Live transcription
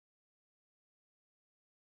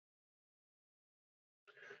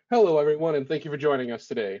Hello, everyone, and thank you for joining us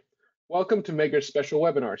today. Welcome to Megger's special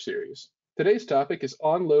webinar series. Today's topic is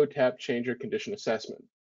on-load tap changer condition assessment.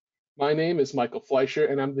 My name is Michael Fleischer,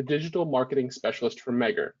 and I'm the Digital Marketing Specialist for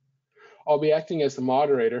Megger. I'll be acting as the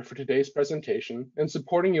moderator for today's presentation and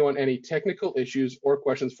supporting you on any technical issues or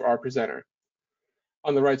questions for our presenter.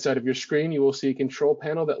 On the right side of your screen, you will see a control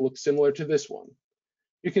panel that looks similar to this one.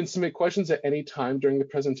 You can submit questions at any time during the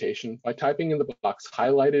presentation by typing in the box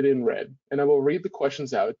highlighted in red, and I will read the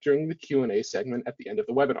questions out during the Q&A segment at the end of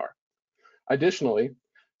the webinar. Additionally,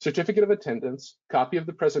 certificate of attendance, copy of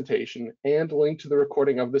the presentation, and link to the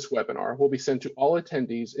recording of this webinar will be sent to all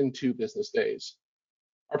attendees in 2 business days.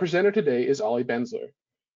 Our presenter today is Ollie Benzler,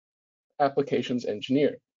 Applications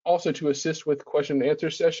Engineer. Also, to assist with question and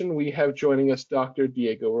answer session, we have joining us Dr.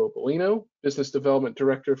 Diego Robolino, Business Development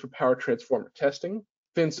Director for Power Transformer Testing,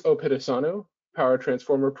 Vince Opedisano, Power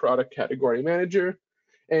Transformer Product Category Manager,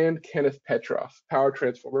 and Kenneth Petroff, Power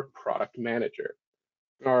Transformer Product Manager.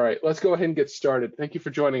 All right, let's go ahead and get started. Thank you for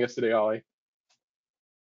joining us today, Ollie.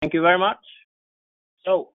 Thank you very much.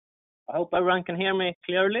 So, I hope everyone can hear me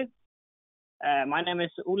clearly. My name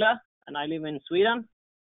is Ola, and I live in Sweden.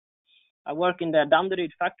 I work in the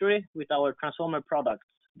Danderyd factory with our transformer products,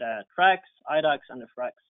 the tracks, IDACs, and the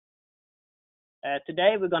fracks.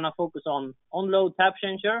 Today we're going to focus on-load tap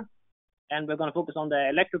changer, and we're going to focus on the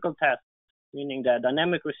electrical test, meaning the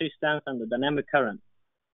dynamic resistance and the dynamic current.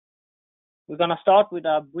 We're going to start with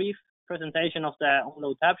a brief presentation of the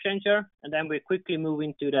on-load tap changer, and then we quickly move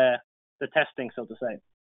into the testing, so to say.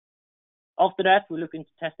 After that, we look into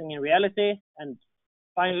testing in reality, and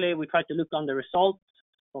finally we try to look on the results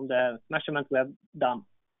from the measurement we have done.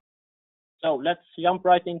 So let's jump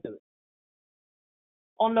right into it.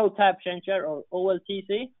 On-load tap changer, or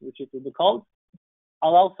OLTC, which it will be called,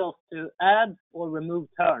 allows us to add or remove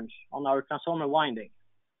turns on our transformer winding,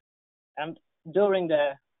 and during the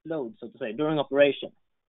load, so to say, during operation.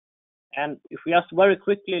 And if we just very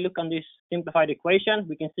quickly look on this simplified equation,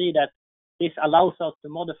 we can see that this allows us to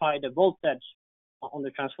modify the voltage on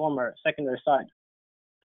the transformer secondary side.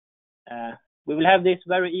 We will have this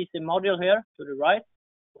very easy module here to the right.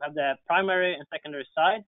 We have the primary and secondary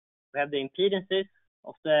side. We have the impedances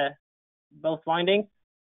of the both windings.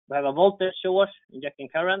 We have a voltage source injecting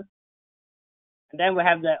current, and then we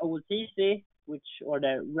have the OLTC, or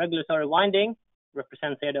the regulatory winding,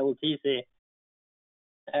 represents here the OLTC.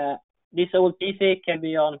 This OLTC can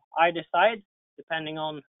be on either side depending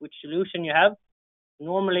on which solution you have.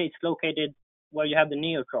 Normally it's located where you have the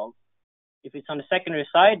neutral. If it's on the secondary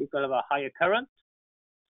side, it will have a higher current,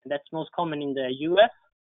 and that's most common in the US.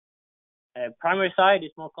 Primary side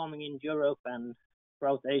is more common in Europe and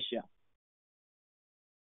throughout Asia.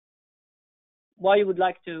 Why you would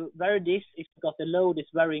like to vary this is because the load is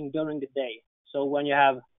varying during the day. So when you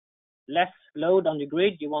have less load on the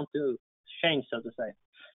grid, you want to change, so to say.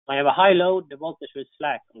 When you have a high load, the voltage will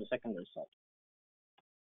slack on the secondary side.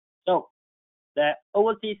 So the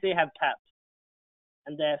OLTC have taps,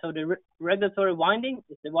 and so the regulatory winding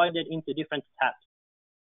is divided into different taps.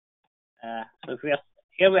 So if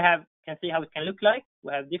here we can see how it can look like.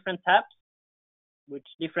 We have different taps with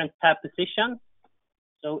different tap positions.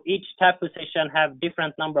 So each tap position have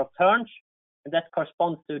different number of turns, and that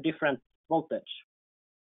corresponds to different voltage.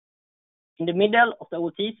 In the middle of the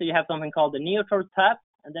OLTC, so you have something called the neutral tap,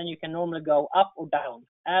 and then you can normally go up or down,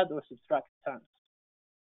 add or subtract turns.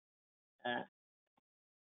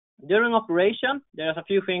 During operation, there's a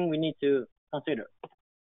few things we need to consider.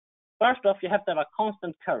 First off, you have to have a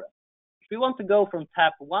constant current. If you want to go from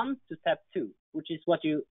tap 1 to tap 2, which is what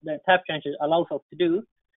the tap changer allows us to do,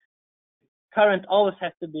 current always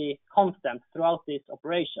has to be constant throughout this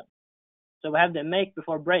operation. So we have the make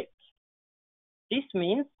before break. This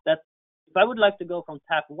means that if I would like to go from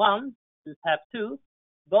tap 1 to tap 2,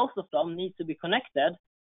 both of them need to be connected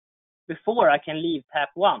before I can leave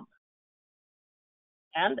tap 1.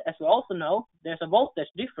 And as we also know, there's a voltage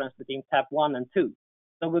difference between tap 1 and 2.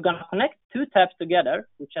 So we're going to connect 2 taps together,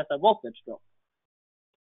 which has a voltage drop.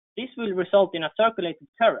 This will result in a circulated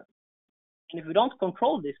current. And if we don't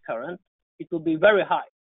control this current, it will be very high.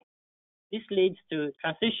 This leads to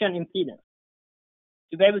transition impedance.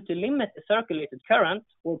 To be able to limit the circulated current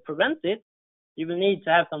or prevent it, you will need to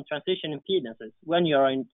have some transition impedances when you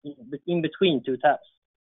are in between 2 taps.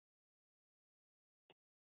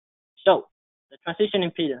 So, the transition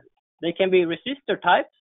impedance, they can be resistor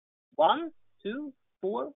types, 1, 2,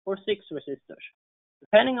 4, or 6 resistors,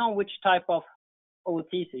 depending on which type of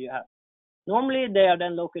OLTC you have. Normally, they are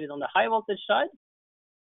then located on the high voltage side.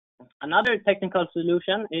 Another technical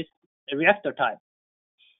solution is a reactor type.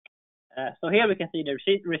 So here we can see the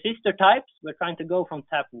resistor types. We're trying to go from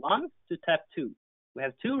tap 1 to tap 2. we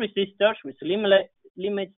have two resistors, which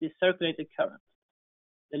limits the circulated current.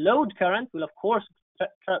 The load current will, of course,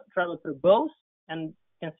 travel through both and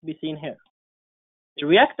can be seen here. The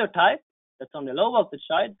reactor type, that's on the low voltage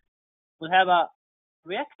side, will have a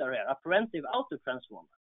reactor here, a preventive auto transformer.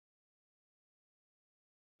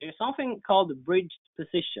 There is something called the bridged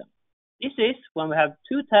position. This is when we have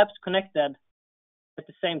two taps connected at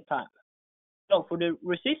the same time. So for the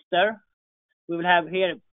resistor, we will have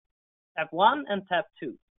here tap 1 and tap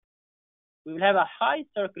 2. We will have a high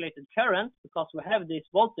circulated current because we have this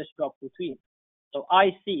voltage drop between. So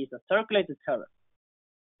IC is a circulated current.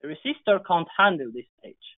 The resistor can't handle this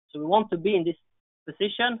stage. So we want to be in this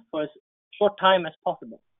position for as short time as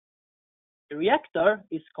possible. The reactor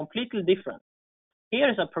is completely different. Here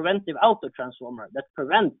is a preventive auto transformer that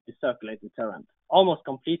prevents the circulated current almost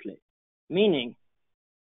completely, meaning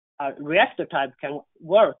a reactor type can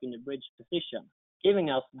work in the bridge position, giving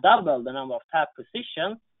us double the number of tap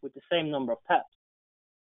positions with the same number of taps.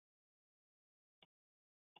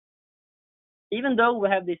 Even though we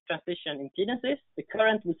have these transition impedances, the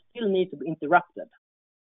current will still need to be interrupted.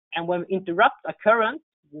 And when we interrupt a current,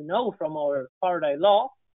 we know from our Faraday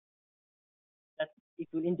law that it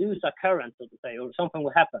will induce a current, so to say, or something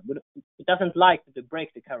will happen. But it doesn't like to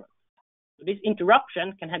break the current. So this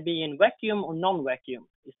interruption can be in vacuum or non-vacuum,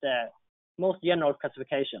 is the most general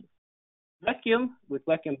classification. Vacuum with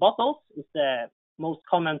vacuum bottles is the most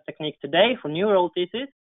common technique today for newer OLTCs,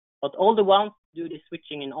 but all the ones do the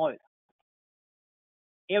switching in oil.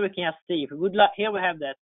 Here we can just see, if we would like, here we have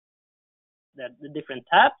the different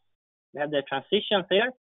taps, we have the transitions here,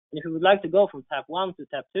 and if we would like to go from tap 1 to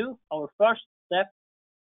tap 2, our first step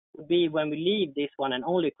would be when we leave this one and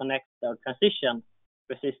only connect our transition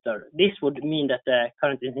resistor. This would mean that the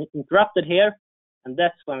current is interrupted here, and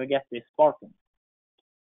that's when we get this sparking.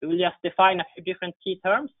 We will just define a few different key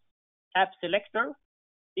terms. Tap selector.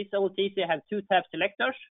 This OLTC have two tap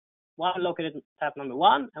selectors, one located in tap number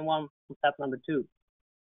 1 and one on tap number 2.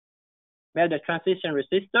 We have the transition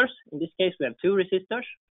resistors. In this case, we have two resistors.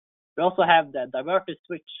 We also have the diverter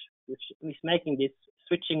switch, which is making this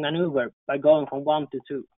switching maneuver by going from 1 to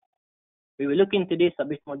 2. We will look into this a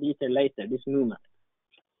bit more detail later, this movement.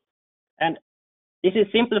 And this is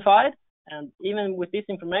simplified, and even with this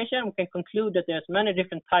information, we can conclude that there's many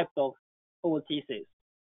different types of OLTCs.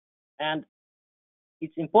 And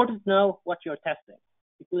it's important to know what you're testing.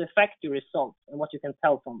 It will affect your results and what you can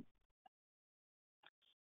tell from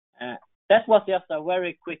it. That was just a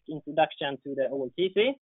very quick introduction to the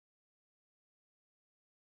OLTC.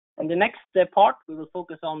 In the next part, we will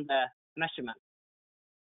focus on the measurement.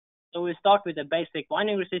 So we start with the basic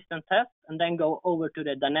winding resistance test and then go over to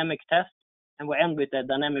the dynamic test, and we end with the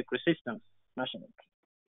dynamic resistance measurement.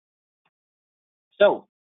 So,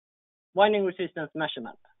 winding resistance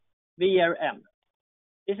measurement, VRM.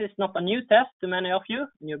 This is not a new test to many of you,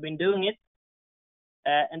 and you've been doing it.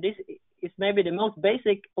 And this is maybe the most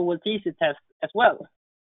basic OLTC test as well,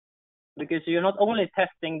 because you're not only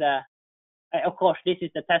testing of course, this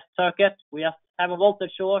is the test circuit. We just have a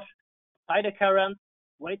voltage source, apply the current,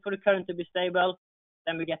 wait for the current to be stable,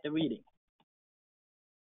 then we get the reading.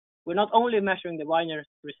 We're not only measuring the winding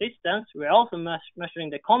resistance, we're also measuring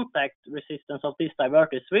the contact resistance of this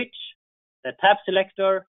diverter switch, the tap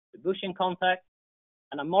selector, the bushing contact,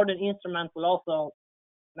 and a modern instrument will also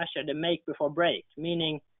measure the make before break,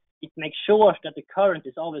 meaning it makes sure that the current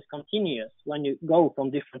is always continuous when you go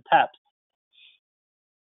from different taps.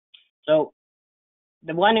 So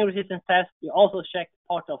the winding resistance test, you also check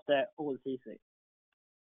part of the OLTC.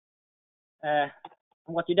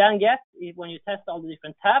 What you then get is when you test all the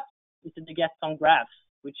different taps, is that you get some graphs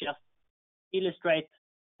which just illustrate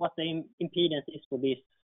what the impedance is for these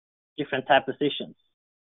different tap positions.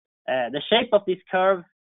 The shape of this curve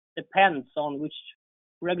depends on which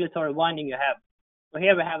regulatory winding you have. So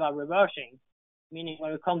here we have a reversing, meaning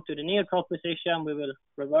when we come to the neutral position, we will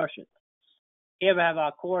reverse it. Here we have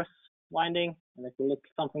our coarse winding, and it will look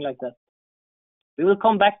something like that. We will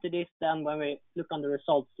come back to this then when we look on the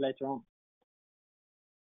results later on.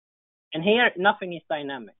 And here, nothing is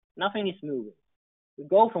dynamic. Nothing is moving. We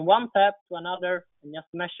go from one tap to another and just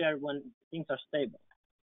measure when things are stable.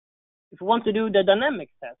 If we want to do the dynamic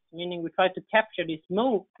test, meaning we try to capture this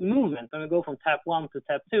movement when we go from tap 1 to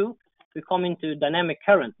tap 2, we come into dynamic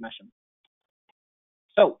current measurement.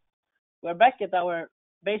 So, we're back at our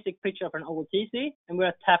basic picture of an OLTC, and we're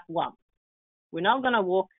at tap 1. We're now going to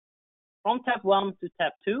walk from tap 1 to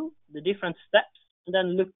tap 2, the different steps, and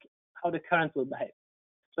then look how the current will behave.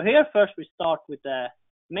 So here first we start with the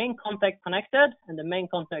main contact connected, and the main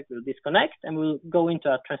contact will disconnect, and we'll go into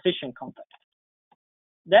a transition contact.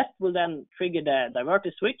 that will then trigger the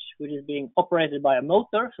diverter switch, which is being operated by a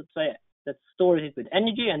motor, so to say, that stores it with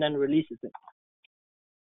energy and then releases it.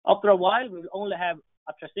 After a while, we will only have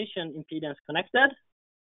a transition impedance connected.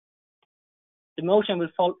 The motion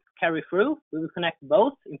will carry through. We will connect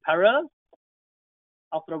both in parallel.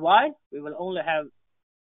 After a while, we will only have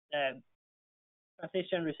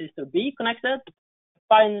transition resistor B connected.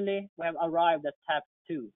 Finally, we have arrived at tap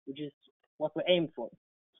 2, which is what we aim for.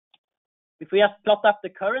 If we just plot up the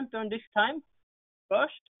current during this time,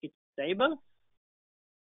 first, it's stable.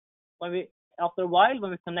 After a while,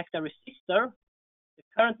 when we connect a resistor, the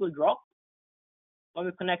current will drop. When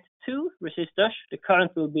we connect two resistors, the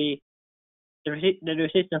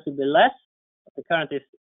resistance will be less, but the current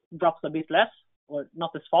drops a bit less, or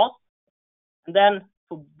not as fast. And then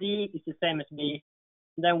for D, it's the same as B.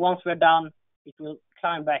 And then once we're done, it will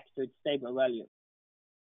climb back to its stable value.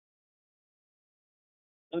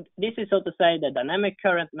 So this is, so to say, the dynamic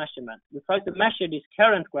current measurement. We try to measure this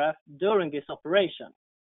current graph during this operation.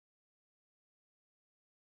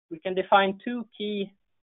 We can define two key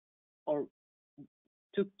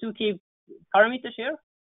parameters here.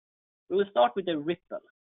 We will start with the ripple.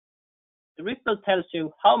 The ripple tells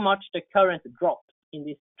you how much the current dropped in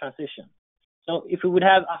this transition. So if we would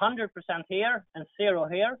have 100% here and 0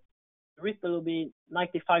 here, the ripple will be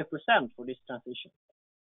 95% for this transition.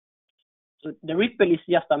 So the ripple is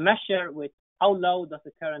just a measure with how low does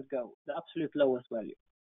the current go, the absolute lowest value.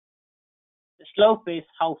 The slope is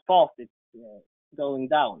how fast it's going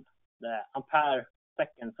down, the ampere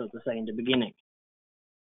second, so to say, in the beginning.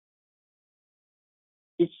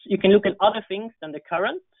 You can look at other things than the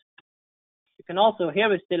current. You can also, here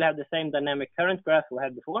we still have the same dynamic current graph we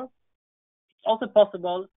had before. It's also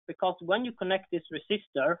possible because when you connect this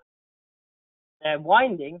resistor, the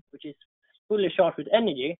winding, which is fully charged with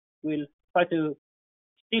energy, will try to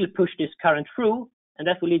still push this current through, and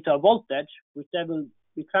that will lead to a voltage, which then will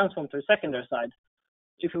be transformed to the secondary side.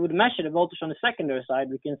 So if we would measure the voltage on the secondary side,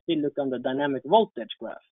 we can still look on the dynamic voltage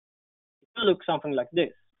graph. It will look something like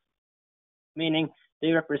this, meaning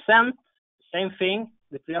they represent the same thing,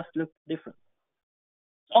 but just look different.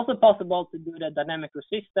 It's also possible to do the dynamic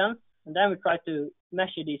resistance, and then we try to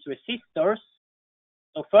measure these resistors.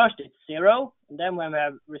 So first it's 0, and then when we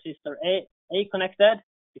have resistor A connected,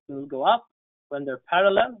 it will go up. When they're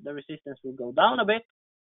parallel, the resistance will go down a bit,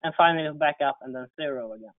 and finally back up and then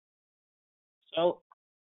 0 again. So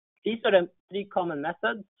these are the 3 common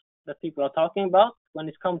methods that people are talking about when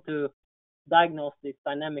it comes to diagnose this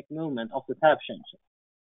dynamic movement of the tap changer.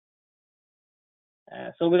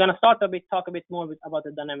 So we're going to talk a bit more about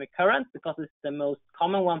the dynamic current because it's the most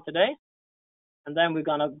common one today. And then we're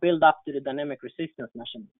going to build up to the dynamic resistance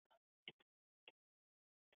measurement.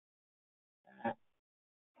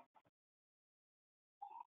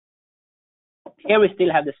 Here we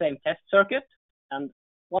still have the same test circuit. And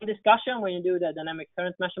one discussion when you do the dynamic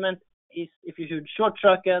current measurement is if you should short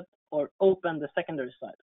circuit or open the secondary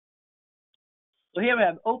side. So here we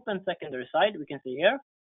have open secondary side, we can see here.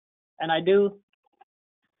 And I do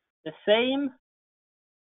the same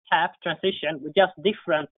tap transition with just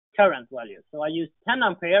different current values. So I use 10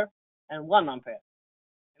 ampere and 1 ampere.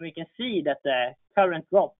 And we can see that the current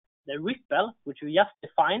drop, the ripple, which we just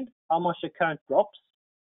defined, how much the current drops,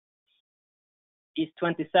 is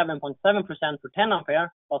 27.7% for 10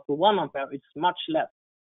 ampere, but for 1 ampere, it's much less.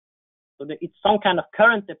 So it's some kind of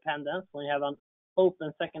current dependence when you have an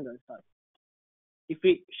open secondary side. If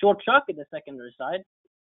we short circuit the secondary side,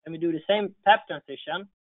 and we do the same tap transition,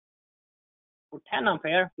 for 10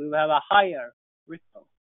 ampere, we will have a higher ripple.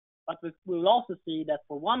 But we will also see that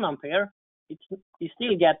for 1 ampere, you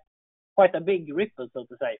still get quite a big ripple, so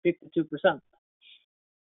to say, 52%.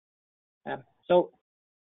 So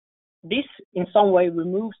this in some way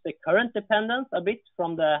removes the current dependence a bit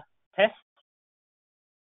from the test.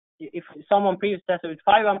 If someone previously tested with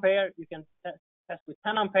 5 ampere, you can test with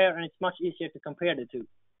 10 ampere, and it's much easier to compare the two.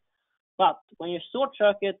 But when you short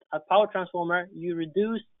circuit a power transformer, you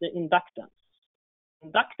reduce the inductance.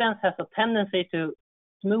 Inductance has a tendency to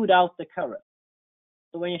smooth out the current.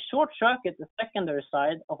 So when you short circuit the secondary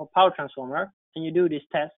side of a power transformer and you do this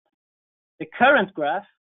test, the current graph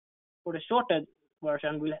for the shorted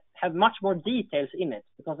version will have much more details in it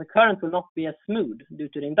because the current will not be as smooth due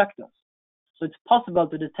to the inductance. So it's possible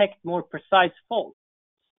to detect more precise faults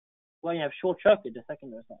when you have short circuit the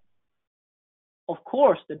secondary side. Of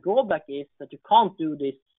course, the drawback is that you can't do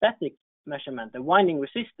this static measurement, the winding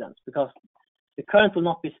resistance, because the current will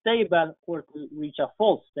not be stable or it will reach a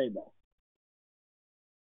false stable.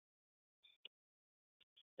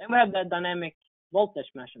 Then we have the dynamic voltage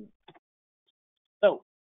measurement. So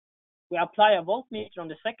we apply a voltmeter on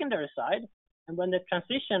the secondary side And when the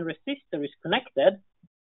transition resistor is connected,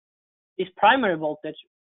 this primary voltage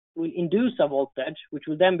will induce a voltage, which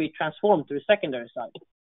will then be transformed to the secondary side,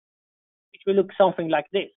 which will look something like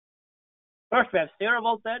this. First, we have 0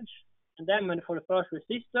 voltage, and then for the first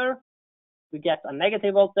resistor, we get a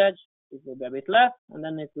negative voltage. It will be a bit less, and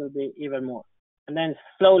then it will be even more. And then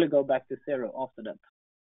slowly go back to 0 after that.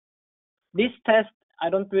 This test, I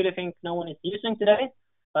don't really think no one is using today,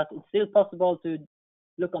 but it's still possible to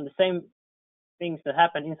look on the same things that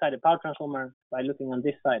happen inside the power transformer by looking on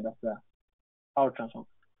this side of the power transformer.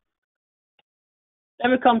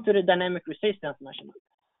 Then we come to the dynamic resistance measurement.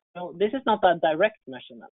 So this is not a direct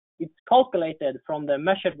measurement. It's calculated from the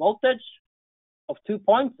measured voltage of 2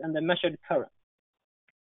 points and the measured current.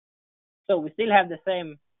 So we still have the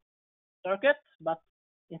same circuit, but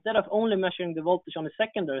instead of only measuring the voltage on the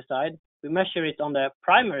secondary side, we measure it on the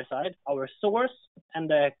primary side, our source, and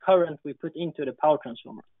the current we put into the power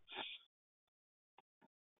transformer.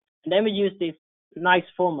 And then we use this nice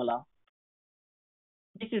formula.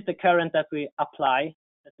 This is the current that we apply,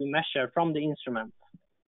 that we measure from the instrument.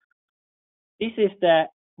 This is the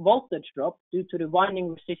voltage drop due to the winding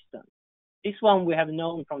resistance. This one we have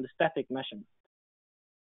known from the static measurement.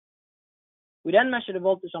 We then measure the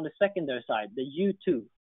voltage on the secondary side, the U2,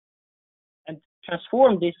 and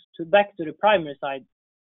transform this back to the primary side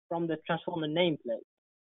from the transformer nameplate.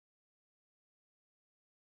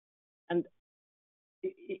 And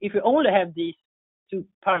if you only have these 2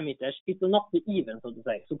 parameters, it will not be even, so to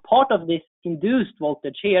say. So part of this induced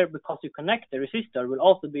voltage here, because you connect the resistor, will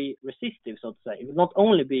also be resistive, so to say. It will not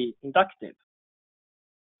only be inductive.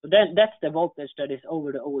 So then that's the voltage that is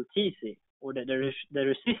over the OLTC, or the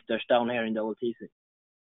resistors down here in the OLTC.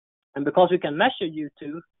 And because we can measure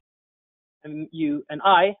U2 and U and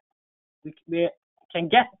I, we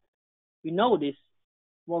know this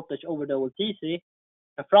voltage over the OLTC,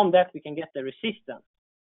 and from that we can get the resistance.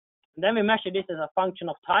 And then we measure this as a function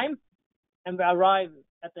of time, and we arrive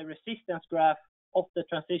at the resistance graph of the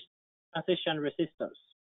transition resistors.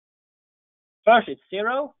 First it's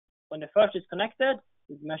 0. When the first is connected,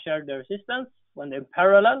 we measure the resistance. When they're in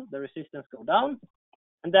parallel, the resistance go down.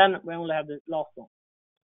 And then we only have the last one.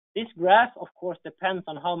 This graph, of course, depends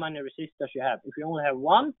on how many resistors you have. If you only have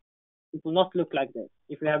 1, it will not look like this.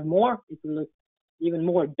 If you have more, it will look even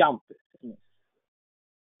more jumpy.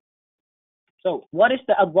 So what is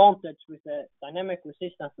the advantage with the dynamic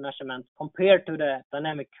resistance measurement compared to the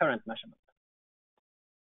dynamic current measurement?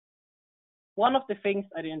 One of the things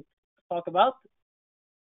I didn't talk about,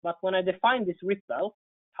 but when I define this ripple,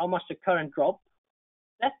 how much the current drops,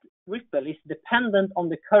 that ripple is dependent on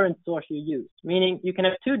the current source you use. Meaning you can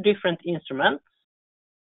have 2 different instruments,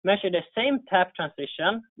 measure the same tap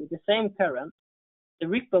transition with the same current, the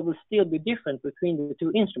ripple will still be different between the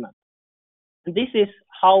 2 instruments. And this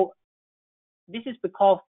is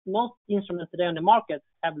because most instruments today on the market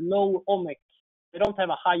have low ohmic. They don't have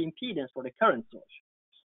a high impedance for the current source.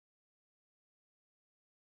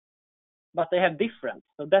 But they have different.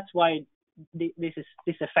 So that's why this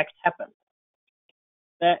effect happens.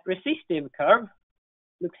 The resistive curve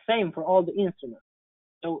looks same for all the instruments.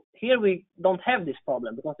 So here we don't have this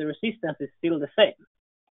problem because the resistance is still the same.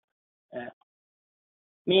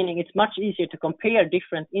 Meaning it's much easier to compare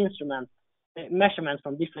different instruments, measurements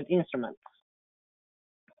from different instruments.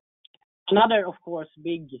 Another, of course,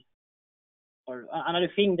 another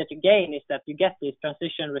thing that you gain is that you get these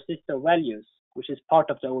transition resistor values, which is part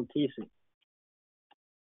of the OLTC.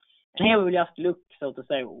 And here we will just look, so to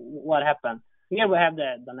say, what happened. Here we have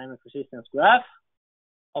the dynamic resistance graph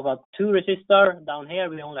of a 2 resistor. Down here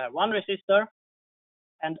we only have 1 resistor.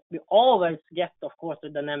 And we always get, of course, the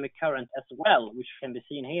dynamic current as well, which can be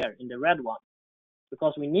seen here in the red one.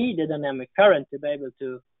 Because we need the dynamic current to be able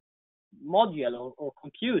to module or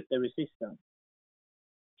compute the resistance.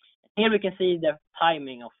 Here we can see the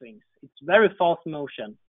timing of things. It's very fast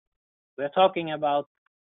motion. We're talking about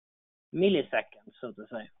milliseconds, so to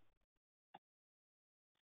say.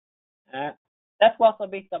 That was a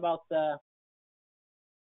bit about the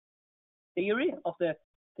theory of the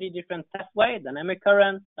 3 different pathways: dynamic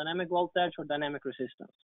current, dynamic voltage, or dynamic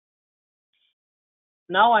resistance.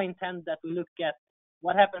 Now I intend that we look at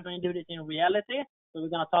what happens when you do this in reality. So we're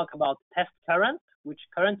going to talk about test current, which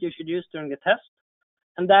current you should use during the test,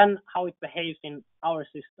 and then how it behaves in our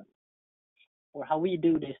system, or how we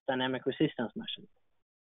do this dynamic resistance measurement.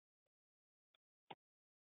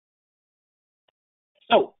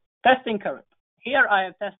 So, testing current. Here I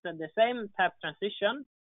have tested the same tap transition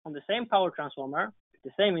on the same power transformer, with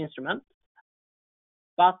the same instrument,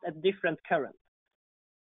 but at different current.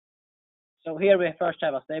 So here we first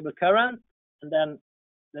have a stable current, and then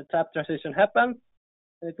the tap transition happens,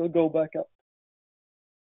 and it will go back up.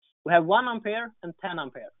 we have 1 ampere and 10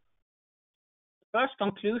 ampere. The first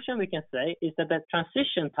conclusion we can say is that the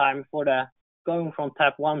transition time for the going from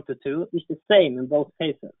tap 1 to 2 is the same in both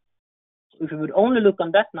cases. So if we would only look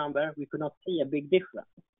on that number, we could not see a big difference.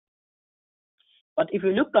 But if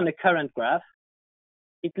we look on the current graph,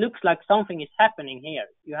 it looks like something is happening here.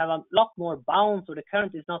 You have a lot more bounce, or the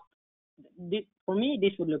current is not. For me,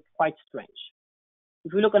 this would look quite strange.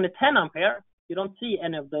 If we look on the 10 ampere, you don't see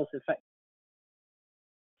any of those effects.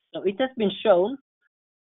 So it has been shown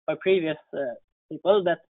by previous people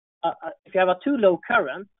that if you have a too low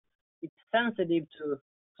current, it's sensitive to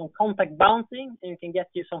some contact bouncing, and you can get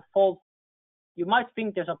you some false. You might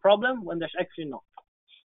think there's a problem when there's actually not.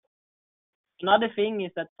 Another thing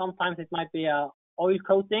is that sometimes it might be a oil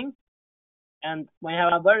coating, and when you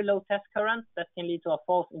have a very low test current, that can lead to a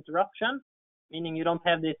false interruption, meaning you don't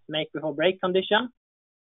have this make before break condition.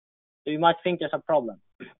 So you might think there's a problem.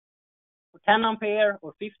 For 10 ampere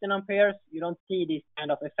or 15 amperes, you don't see these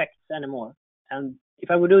kind of effects anymore. And if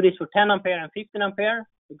I would do this for 10 ampere and 15 ampere,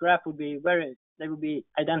 the graph would be they would be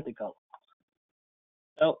identical.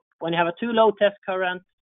 So when you have a too low test current,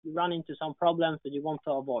 you run into some problems that you want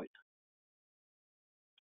to avoid.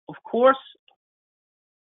 Of course,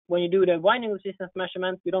 when you do the winding resistance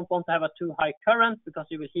measurement, you don't want to have a too high current because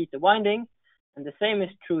you will heat the winding. And the same is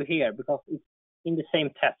true here because it's in the same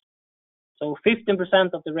test. So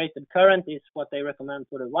 15% of the rated current is what they recommend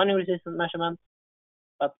for the winding resistance measurement.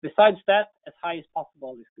 But besides that, as high as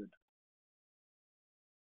possible is good.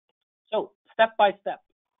 So step by step,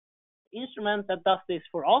 the instrument that does this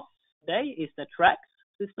for us today is the TRAX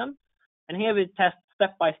system. And here we test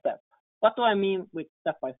step by step. What do I mean with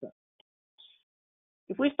step by step?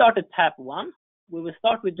 If we start at tap 1, we will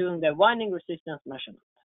start with doing the winding resistance measurement.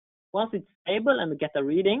 Once it's stable and we get a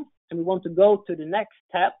reading, and we want to go to the next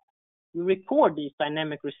tap, we record these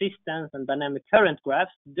dynamic resistance and dynamic current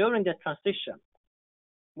graphs during the transition.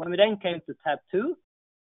 When we then came to tap 2,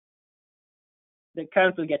 the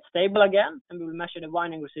current will get stable again, and we will measure the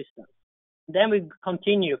winding resistance. Then we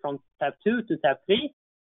continue from tap 2 to tap 3,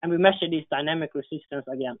 and we measure this dynamic resistance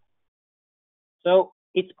again. So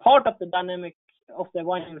it's part of the dynamic of the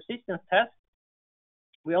winding resistance test.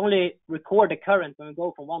 We only record the current when we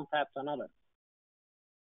go from one tap to another.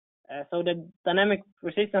 So the dynamic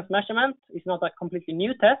resistance measurement is not a completely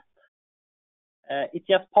new test. It's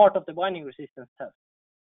just part of the winding resistance test.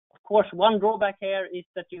 Of course, one drawback here is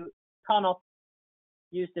that you cannot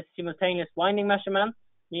use the simultaneous winding measurement,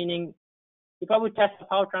 meaning if I would test a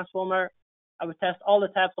power transformer, I would test all the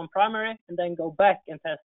taps on primary and then go back and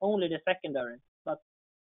test only the secondary, but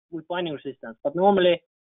with winding resistance. But normally,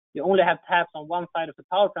 you only have taps on one side of the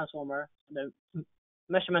power transformer. The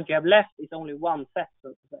measurement you have left is only one set, so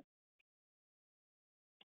to say.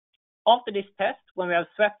 After this test, when we have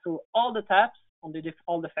swept through all the taps on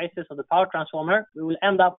all the phases of the power transformer, we will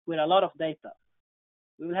end up with a lot of data.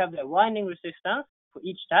 We will have the winding resistance for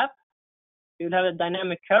each tap. We will have the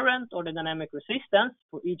dynamic current or the dynamic resistance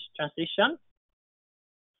for each transition.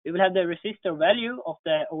 We will have the resistor value of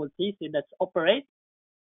the OLTC that's operates.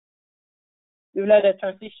 We will have the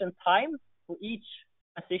transition time for each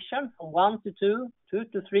transition from 1 to 2, 2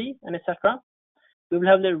 to 3, and etc. We will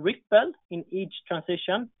have the ripple in each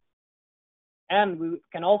transition. And we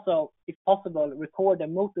can also, if possible, record the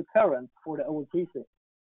motor current for the OLTC.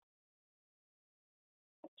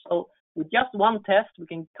 So with just one test, we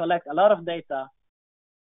can collect a lot of data,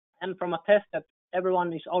 and from a test that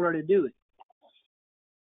everyone is already doing.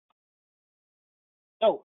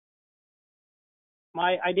 So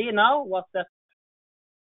my idea now was that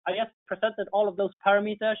I just presented all of those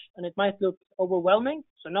parameters, and it might look overwhelming.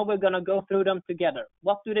 So now we're going to go through them together.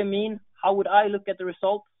 What do they mean? How would I look at the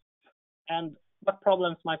results? And what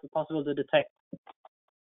problems might be possible to detect?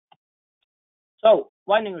 So,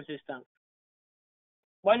 winding resistance.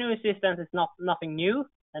 Winding resistance is nothing new,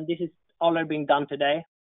 and this is already being done today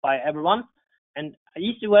by everyone. And an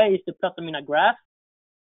easy way is to plot them in a graph,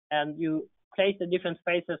 and you place the different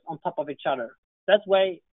phases on top of each other. That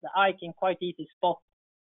way, the eye can quite easily spot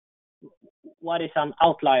what is an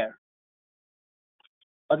outlier.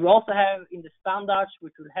 But we also have in the standards,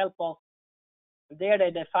 which will help us. There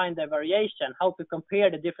they define the variation, how to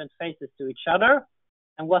compare the different phases to each other,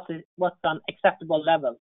 and what's an acceptable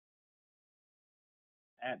level.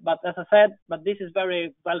 But as I said, this is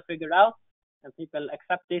very well figured out, and people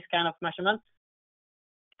accept this kind of measurement.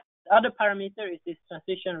 The other parameter is this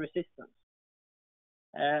transition resistance,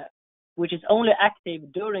 which is only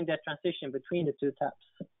active during the transition between the two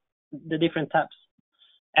taps, the different taps.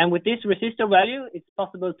 And with this resistor value, it's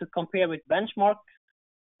possible to compare with benchmark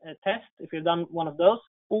test if you've done one of those,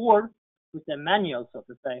 or with the manual, so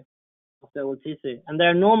to say. of the OLTC, and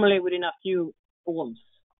they're normally within a few ohms,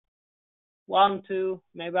 1, 2,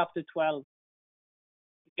 maybe up to 12.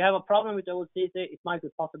 If you have a problem with the OLTC, it might be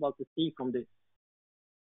possible to see from this.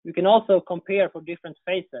 You can also compare for different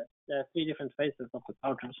phases. There are 3 different phases of the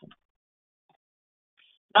power transfer.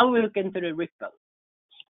 Now we look into the ripple.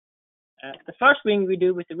 The first thing we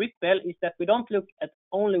do with the ripple is that we don't look at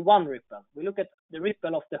only one ripple. We look at the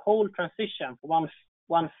ripple of the whole transition for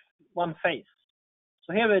one phase.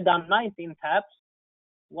 So here we've done 19 taps,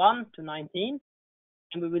 1 to 19,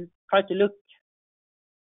 and we will try to look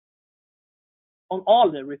on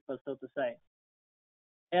all the ripples, so to say.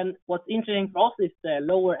 And what's interesting for us is the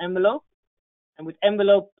lower envelope. And with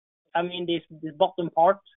envelope, I mean this bottom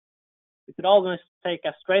part. We could almost take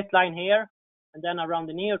a straight line here, and then around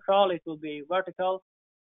the neutral, it will be vertical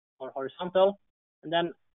or horizontal. And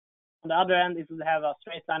then on the other end, it will have a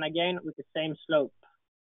straight line again with the same slope.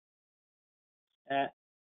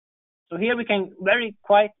 So here we can very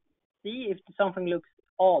quite see if something looks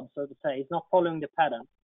odd, so to say. It's not following the pattern.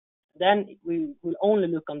 Then we will only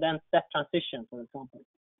look on that transition, for example.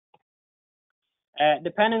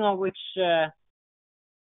 Depending on which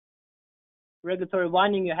regulatory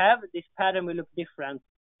winding you have, this pattern will look different.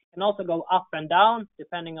 It can also go up and down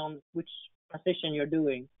depending on which transition you're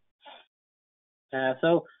doing.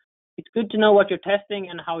 So it's good to know what you're testing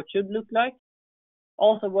and how it should look like.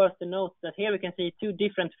 Also worth to note that here we can see 2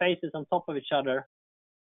 different phases on top of each other.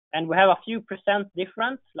 And we have a few percent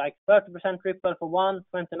difference, like 30% ripple for one,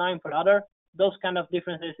 29 for the other. Those kind of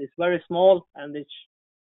differences is very small, and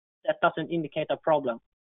that doesn't indicate a problem.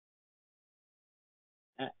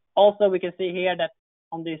 Also, we can see here that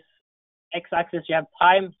on this x-axis you have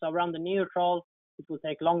time. So around the neutral, it will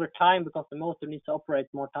take longer time because the motor needs to operate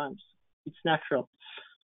more times. It's natural.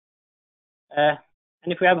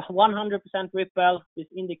 And if we have 100% ripple, this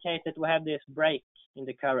indicates that we have this break in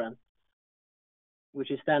the current, which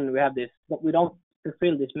is then we have this, but we don't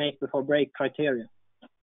fulfill this make before break criteria.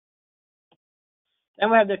 Then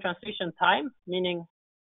we have the transition time, meaning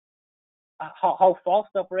how fast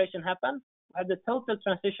the operation happens. We have the total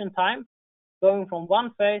transition time going from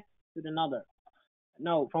one phase to another.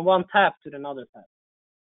 No, from one tap to another tap.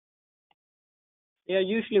 They are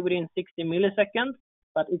usually within 60 milliseconds,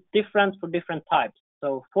 but it's different for different types.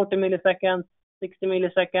 So 40 milliseconds, 60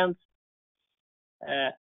 milliseconds,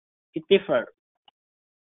 it differs.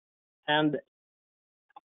 And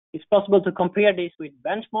it's possible to compare this with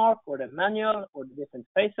benchmark or the manual or the different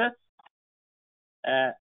phases,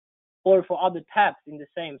 or for other taps in the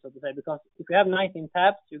same, so to say, because if you have 19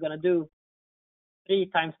 taps, you're going to do 3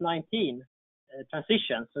 times 19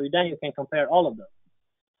 transitions. So then you can compare all of them.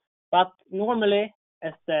 But normally,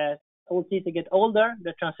 as the OLTC get older,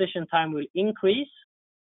 the transition time will increase.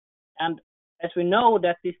 And as we know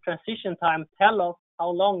that this transition time tell us how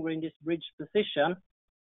long we're in this bridge position,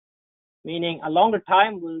 meaning a longer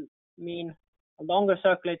time will mean a longer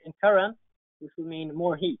circulating current, which will mean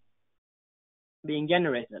more heat being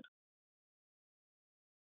generated.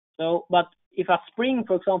 So, but if a spring,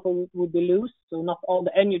 for example, would be loose, so not all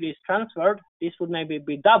the energy is transferred, this would maybe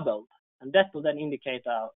be doubled, and that would then indicate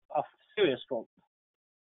a serious fault.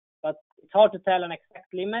 But it's hard to tell an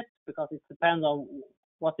exact limit because it depends on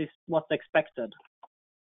what's expected.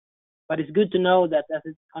 But it's good to know that as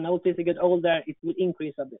an OLTC gets older, it will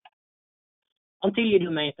increase a bit until you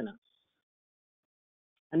do maintenance.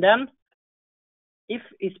 And then, if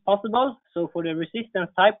it's possible, so for the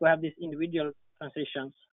resistance type, we have these individual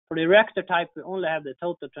transitions. For the reactor type, we only have the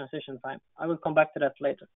total transition time. I will come back to that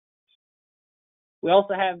later. We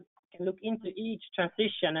also can look into each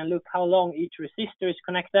transition and look how long each resistor is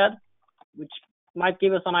connected, which might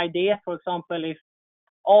give us an idea. For example, if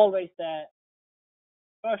always the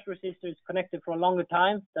first resistor is connected for a longer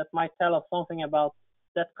time, that might tell us something about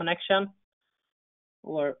that connection,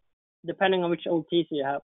 or depending on which OLTC you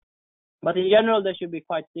have. But in general, they should be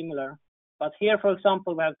quite similar. But here, for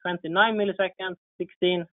example, we have 29 milliseconds,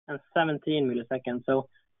 16, and 17 milliseconds. So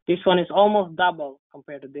this one is almost double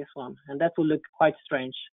compared to this one, and that will look quite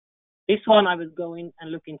strange. This one, I will go in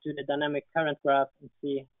and look into the dynamic current graph and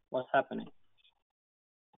see what's happening.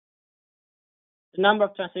 The number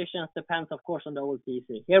of transitions depends, of course, on the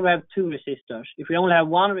OLTC. Here we have 2 resistors. If you only have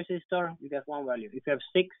 1 resistor, you get 1 value. If you have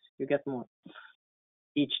 6, you get more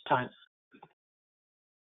each time.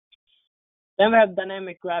 Then we have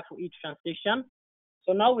dynamic graph for each transition.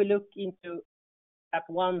 So now we look into tap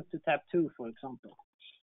 1 to tap 2, for example.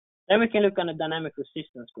 Then we can look on a dynamic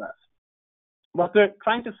resistance graph. What we're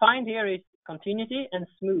trying to find here is continuity and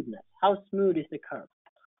smoothness. How smooth is the curve?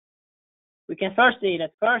 We can first see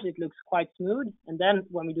that first it looks quite smooth, and then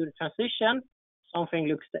when we do the transition,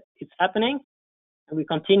 something it's happening. and we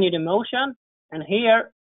continue the motion. And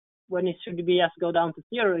here, when it should be just go down to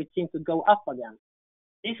 0, it seems to go up again.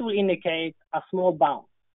 This will indicate a small bounce.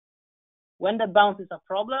 When the bounce is a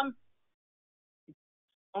problem,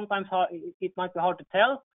 sometimes it might be hard to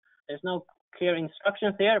tell. There's no clear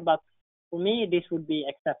instructions here, but for me, this would be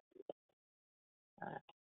accepted.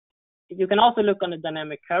 You can also look on the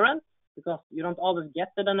dynamic current, because you don't always get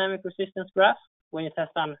the dynamic resistance graph. When you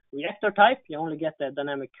test on reactor type, you only get the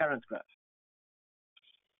dynamic current graph.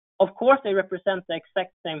 Of course, they represent the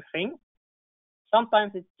exact same thing.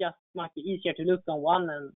 Sometimes it just might be easier to look on one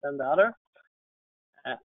than the other.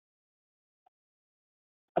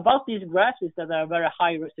 About these graphs is that they're very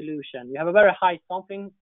high resolution. You have a very high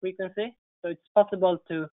sampling frequency, so it's possible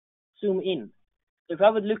to zoom in. So if I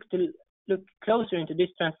would look closer into this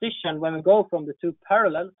transition, when we go from the two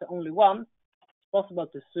parallel to only one, it's possible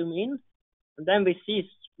to zoom in, and then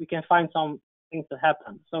we can find some things that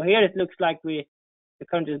happen. So here it looks like the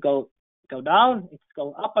current is go down, it's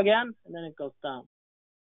go up again, and then it goes down.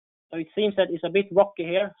 So it seems that it's a bit rocky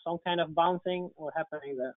here, some kind of bouncing or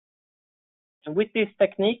happening there. And with this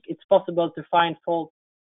technique, it's possible to find faults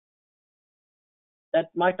that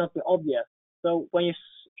might not be obvious. So when you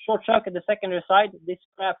short circuit the secondary side, this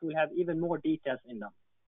graph will have even more details in them.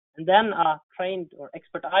 And then a trained or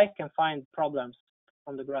expert eye can find problems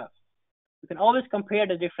from the graph. You can always compare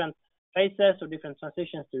the different phases or different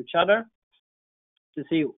transitions to each other to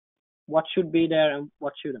see what should be there and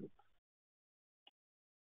what shouldn't.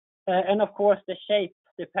 And of course, the shape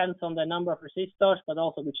depends on the number of resistors, but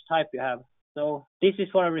also which type you have. So this is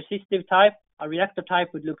for a resistive type. A reactor type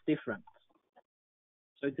would look different.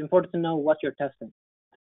 So it's important to know what you're testing.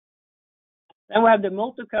 Then we have the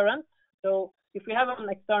motor current. So if we have an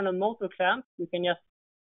external motor clamp, you can just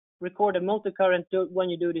record the motor current when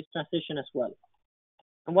you do this transition as well.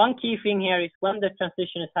 And one key thing here is when the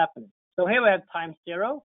transition is happening. So here we have time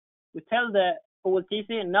 0. We tell the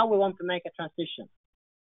OLTC, now we want to make a transition.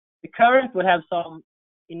 The current will have some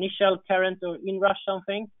initial current or inrush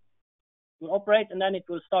something. Will operate, and then it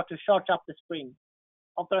will start to charge up the spring.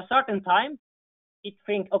 After a certain time, it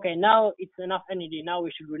thinks, okay, now it's enough energy, now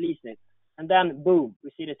we should release it. And then boom, we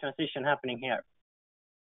see the transition happening here.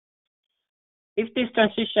 If this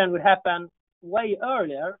transition would happen way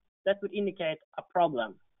earlier, that would indicate a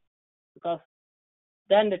problem, because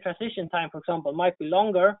then the transition time, for example, might be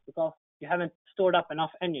longer because you haven't stored up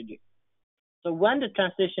enough energy. So when the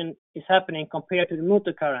transition is happening compared to the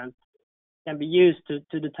motor current, can be used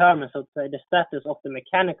to determine, so to say, the status of the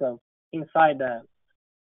mechanical inside the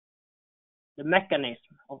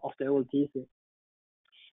mechanism of the OLTC.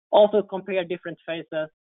 Also compare different phases.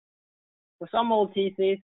 For some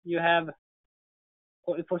OLTCs, you have,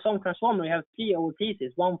 or for some transformer, you have 3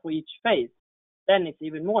 OLTCs, one for each phase. Then it's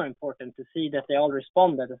even more important to see that they all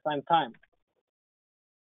respond at the same time.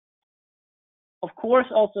 Of course,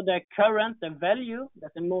 also the current, the value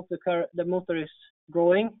that the motor is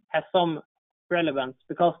drawing has some relevance,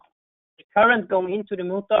 because the current going into the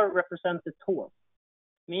motor represents the torque.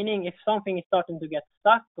 Meaning if something is starting to get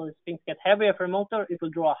stuck or if things get heavier for a motor, it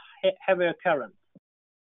will draw a heavier current.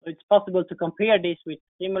 So it's possible to compare this with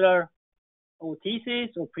similar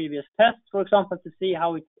OLTCs or previous tests, for example, to see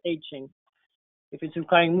how it's aging. If it's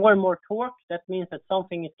requiring more and more torque, that means that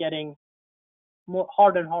something is getting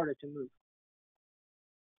harder and harder to move.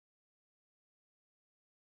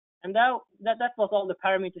 And now that was all the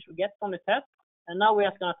parameters we get from the test. And now we're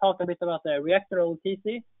just going to talk a bit about the reactor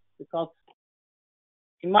OLTC, because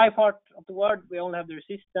in my part of the world, we only have the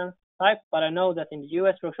resistance type, but I know that in the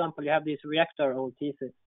US, for example, you have these reactor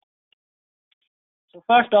OLTCs. So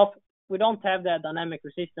first off, we don't have the dynamic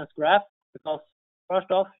resistance graph, because first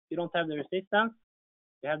off, you don't have the resistance.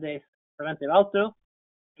 You have the preventive outro,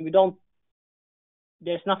 and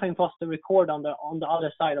there's nothing for us to record on the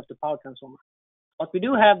other side of the power transformer. But we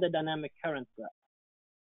do have the dynamic current graph.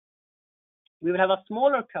 We will have a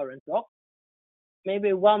smaller current drop,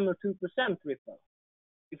 maybe 1 or 2% ripple.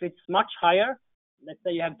 If it's much higher, let's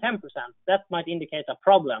say you have 10%, that might indicate a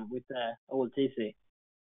problem with the OLTC.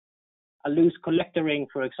 A loose collector ring,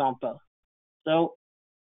 for example. So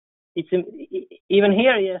it's even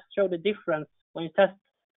here you show the difference. When you test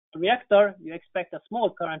a reactor, you expect a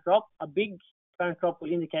small current drop. A big current drop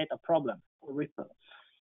will indicate a problem or ripple.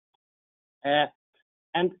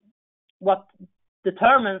 And what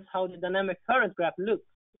determines how the dynamic current graph looks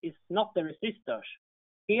is not the resistors.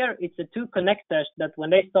 Here, it's the 2 connectors that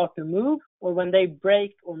when they start to move or when they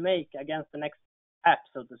break or make against the next tap,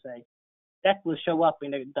 so to say, that will show up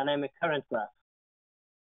in the dynamic current graph.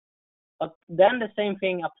 But then the same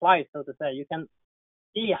thing applies, so to say. You can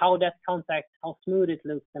see how that contact, how smooth it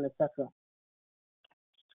looks, and etc.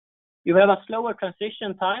 You have a slower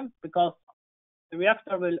transition time because the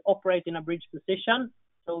reactor will operate in a bridge position,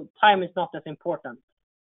 so time is not as important.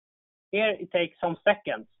 Here it takes some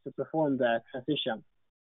seconds to perform the transition.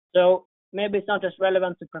 So maybe it's not as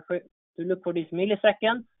relevant to look for these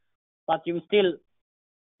milliseconds, but you will still,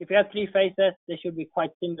 if you have three phases, they should be quite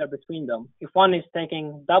similar between them. If one is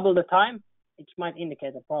taking double the time, it might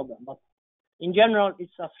indicate a problem, but in general,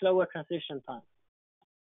 it's a slower transition time.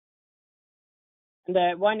 And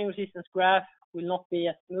the winding resistance graph will not be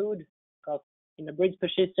as smooth because in the bridge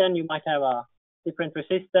position, you might have a different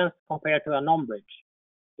resistance compared to a non-bridge.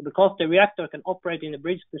 So because the reactor can operate in the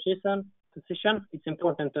bridge position, it's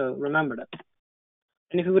important to remember that.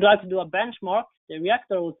 And if you would like to do a benchmark, the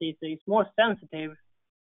reactor OLTC is more sensitive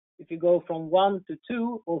if you go from 1 to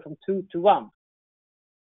 2 or from 2 to 1.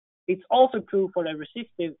 It's also true for the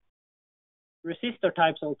resistor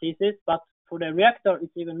types OLTCs, but for the reactor,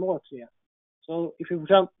 it's even more clear. So if you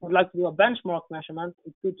would like to do a benchmark measurement,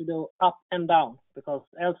 it's good to do up and down because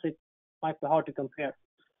else it might be hard to compare.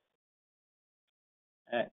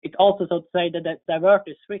 It also, so to say, that the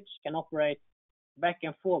diverter switch can operate back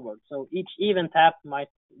and forward. So each even tap might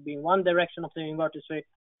be in one direction of the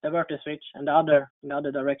diverter switch and the other in the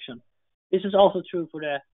other direction. This is also true for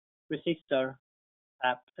the resistor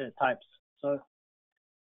types. So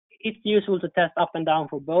it's useful to test up and down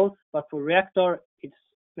for both, but for reactor, it's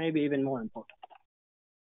maybe even more important.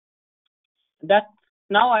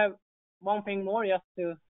 Now I have one thing more just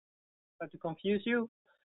to try to confuse you,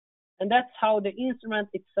 and that's how the instrument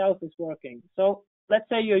itself is working. So let's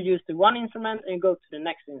say you're used to one instrument and you go to the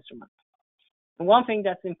next instrument. And one thing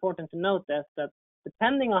that's important to note is that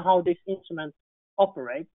depending on how this instrument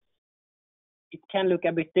operates, it can look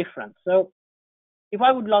a bit different. So if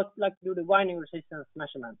I would like to do the winding resistance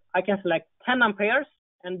measurement, I can select 10 amperes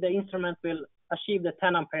and the instrument will achieve the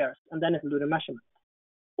 10 amperes and then it will do the measurement.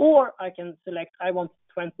 Or I can select I want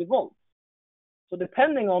 20 volts. So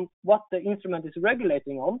depending on what the instrument is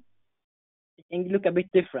regulating on, it can look a bit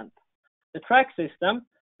different. The track system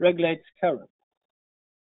regulates current,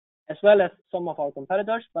 as well as some of our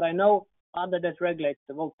competitors, but I know other that regulates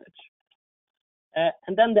the voltage.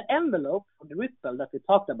 And then the envelope, or the ripple that we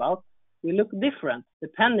talked about, will look different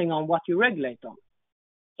depending on what you regulate on.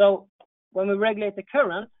 So when we regulate the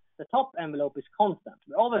current, the top envelope is constant.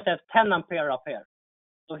 We always have 10 ampere up here.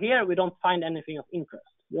 So here we don't find anything of interest.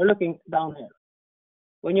 We're looking down here.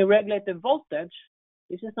 When you regulate the voltage,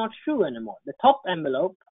 this is not true anymore. The top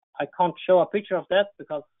envelope, I can't show a picture of that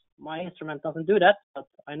because my instrument doesn't do that, but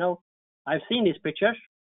I know I've seen these pictures.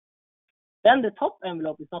 Then the top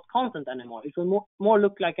envelope is not constant anymore. It will more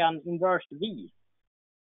look like an inverse V.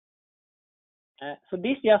 So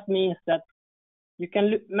this just means that you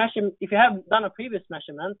can measure, if you have done a previous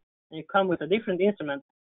measurement and you come with a different instrument,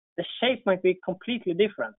 the shape might be completely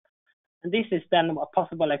different. And this is then a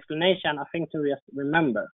possible explanation, I think, to just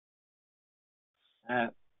remember.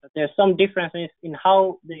 That there are some differences in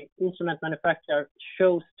how the instrument manufacturer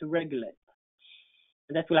chose to regulate.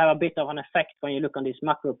 And that will have a bit of an effect when you look on these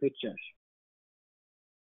macro pictures.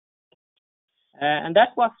 And that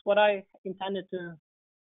was what I intended to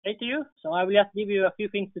say to you. So I will just give you a few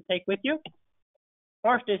things to take with you.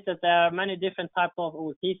 First is that there are many different types of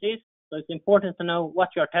OLTCs. So it's important to know what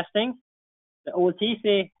you're testing. The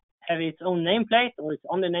OLTC have its own nameplate or it's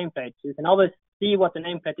on the nameplate. So you can always see what the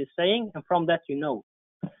nameplate is saying, and from that you know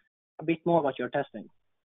a bit more what you're testing.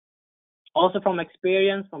 Also from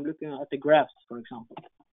experience, from looking at the graphs, for example.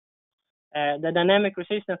 The dynamic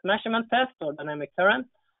resistance measurement test or dynamic current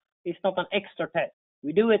is not an extra test.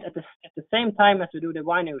 We do it at the same time as we do the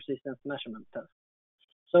winding resistance measurement test.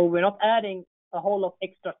 So we're not adding a whole lot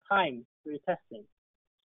extra time to your testing.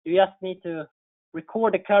 You just need to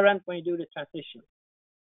record the current when you do the transition.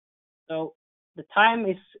 So the time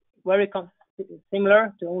is very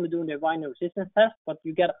similar to only doing the winding resistance test, but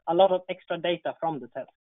you get a lot of extra data from the test.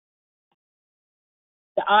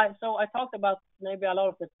 So I talked about maybe a lot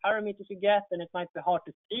of the parameters you get, and it might be hard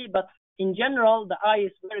to see, but in general, the eye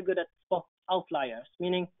is very good at spot outliers,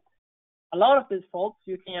 meaning a lot of these faults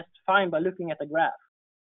you can just find by looking at the graph.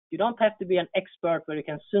 You don't have to be an expert where you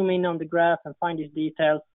can zoom in on the graph and find these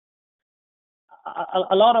details.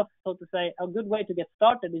 A lot of, so to say, a good way to get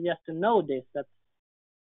started is just to know this, that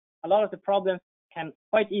a lot of the problems can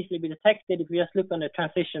quite easily be detected if you just look on the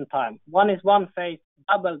transition time. One is one phase,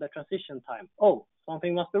 double the transition time. Oh,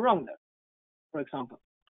 something must be wrong there, for example.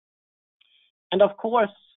 And of course,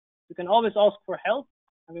 you can always ask for help,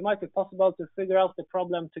 and it might be possible to figure out the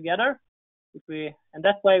problem together. And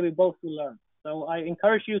that way we both will learn. So I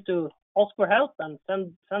encourage you to ask for help and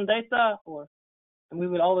send data, and we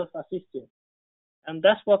will always assist you. And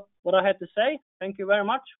that's what I had to say. Thank you very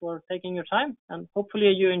much for taking your time, and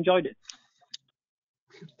hopefully you enjoyed it.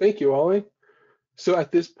 Thank you, Ollie. So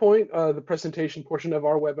at this point, the presentation portion of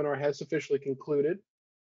our webinar has officially concluded.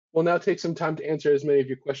 We'll now take some time to answer as many of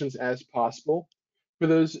your questions as possible. For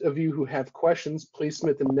those of you who have questions, please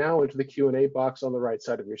submit them now into the Q&A box on the right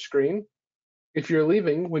side of your screen. If you're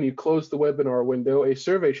leaving, when you close the webinar window, a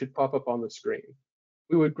survey should pop up on the screen.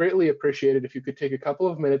 We would greatly appreciate it if you could take a couple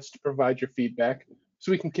of minutes to provide your feedback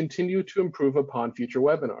so we can continue to improve upon future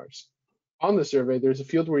webinars. On the survey, there's a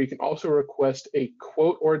field where you can also request a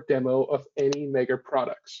quote or demo of any Megger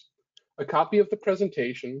products. A copy of the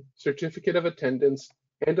presentation, certificate of attendance,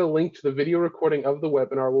 and a link to the video recording of the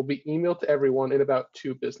webinar will be emailed to everyone in about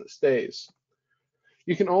 2 business days.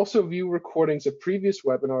 You can also view recordings of previous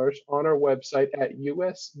webinars on our website at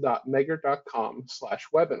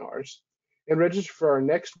us.megger.com/webinars and register for our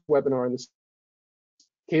next webinar in the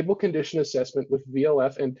cable condition assessment with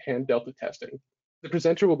VLF and tan delta testing. The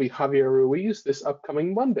presenter will be Javier Ruiz this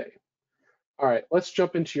upcoming Monday. All right, let's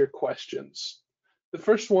jump into your questions. The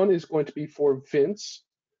first one is going to be for Vince.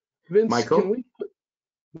 Vince, Michael? can we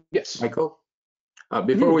Yes. Michael,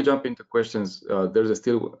 before we jump into questions, there's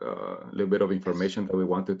still a little bit of information that we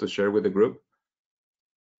wanted to share with the group.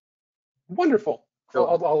 Wonderful. So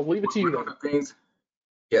I'll leave it to you then.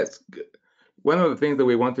 Yes. One of the things that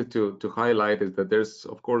we wanted to highlight is that there's,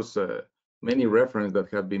 of course, many references that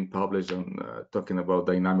have been published on talking about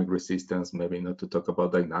dynamic resistance, maybe not to talk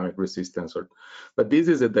about dynamic resistance, but this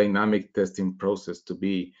is a dynamic testing process to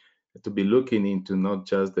be looking into not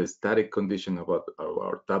just the static condition of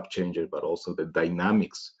our tap changer, but also the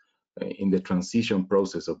dynamics in the transition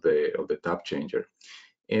process of the tap changer.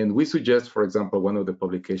 And we suggest, for example, one of the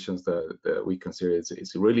publications that we consider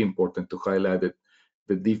is really important to highlight it,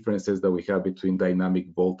 the differences that we have between dynamic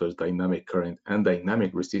voltage, dynamic current, and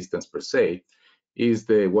dynamic resistance per se, is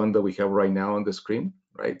the one that we have right now on the screen,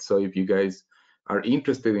 right? So if you guys are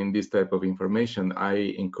interested in this type of information,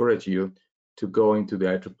 I encourage you to go into the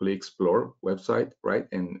IEEE Explore website, right,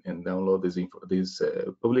 and download this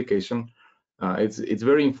publication. It's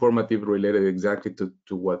very informative, related exactly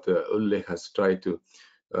to what Ulle has tried to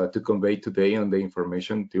convey today on the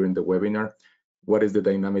information during the webinar. What is the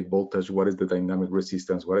dynamic voltage? What is the dynamic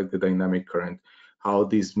resistance? What is the dynamic current? How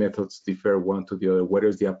these methods differ one to the other? What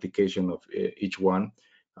is the application of each one?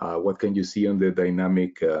 What can you see on the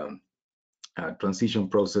dynamic transition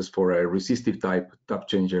process for a resistive type tap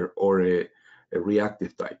changer or a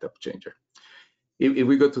reactive type tap changer? If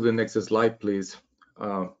we go to the next slide, please.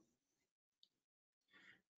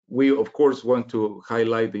 We, of course, want to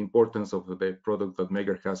highlight the importance of the product that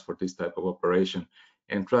Megger has for this type of operation.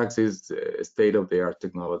 And TRAX is a state-of-the-art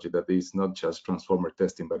technology that is not just transformer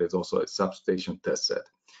testing, but it's also a substation test set.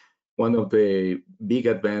 One of the big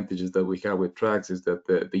advantages that we have with TRAX is that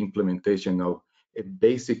the implementation of a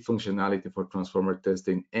basic functionality for transformer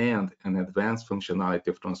testing and an advanced functionality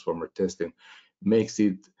of transformer testing makes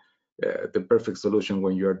it the perfect solution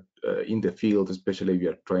when you're in the field, especially if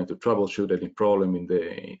you're trying to troubleshoot any problem in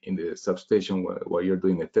the substation while you're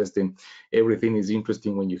doing the testing. Everything is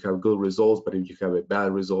interesting when you have good results, but if you have a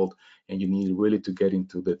bad result and you need really to get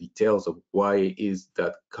into the details of why is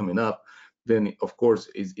that coming up, then of course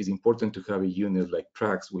it's important to have a unit like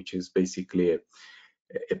TRAX, which is basically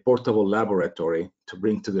a portable laboratory to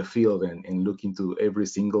bring to the field and look into every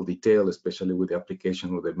single detail, especially with the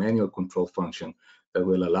application of the manual control function that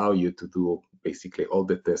will allow you to do basically all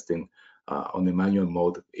the testing on the manual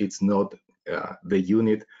mode. It's not the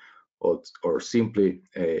unit or simply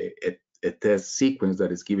a test sequence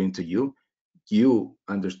that is given to you. You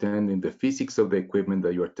understanding the physics of the equipment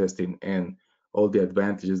that you are testing and all the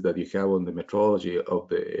advantages that you have on the metrology of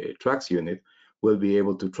the TRAX unit will be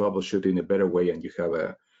able to troubleshoot in a better way, and you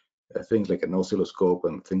have things like an oscilloscope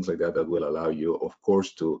and things like that that will allow you, of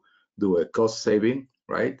course, to do a cost saving,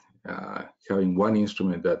 right? Having one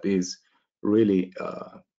instrument that is really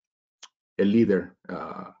a leader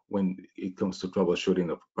when it comes to troubleshooting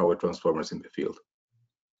of power transformers in the field.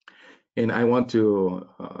 And I want to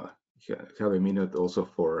have a minute also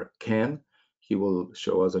for Ken. He will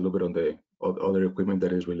show us a little bit on the other equipment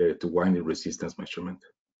that is related to winding resistance measurement.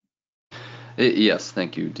 Yes,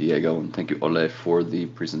 thank you, Diego, and thank you, Ole, for the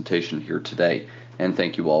presentation here today, and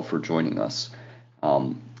thank you all for joining us.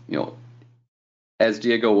 As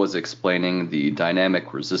Diego was explaining, the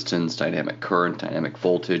dynamic resistance, dynamic current, dynamic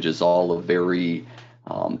voltage is all a very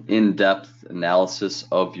in-depth analysis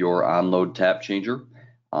of your on-load tap changer,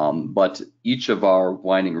 but each of our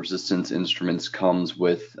winding resistance instruments comes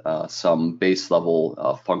with some base level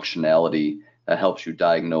functionality that helps you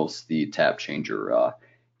diagnose the tap changer.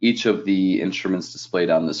 Each of the instruments displayed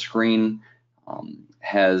on the screen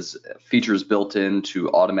has features built in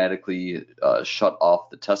to automatically shut off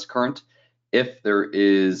the test current if there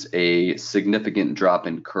is a significant drop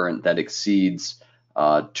in current that exceeds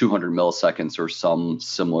 200 milliseconds or some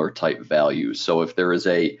similar type value. So if there is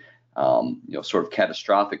a sort of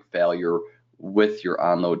catastrophic failure with your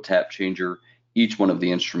on-load tap changer, each one of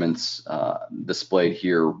the instruments displayed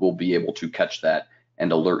here will be able to catch that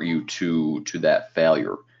and alert you to that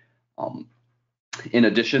failure. In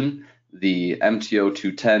addition, the MTO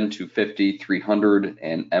 210, 250, 300,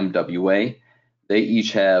 and MWA, they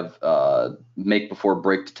each have make before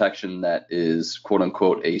break detection that is quote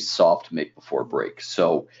unquote a soft make before break.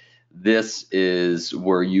 So this is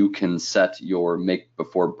where you can set your make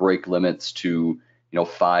before break limits to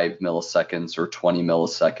 5 milliseconds or 20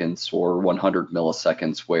 milliseconds or 100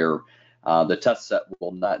 milliseconds, where the test set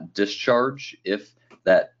will not discharge if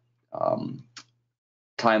that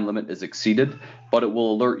time limit is exceeded, but it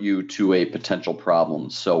will alert you to a potential problem.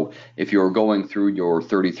 So if you're going through your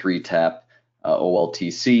 33 tap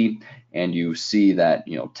OLTC and you see that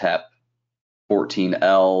tap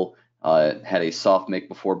 14L had a soft make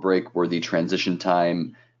before break where the transition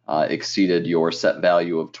time exceeded your set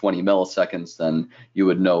value of 20 milliseconds, then you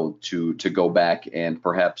would know to go back and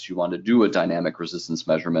perhaps you want to do a dynamic resistance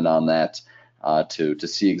measurement on that to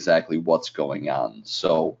see exactly what's going on.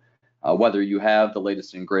 So whether you have the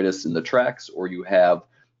latest and greatest in the tracks or you have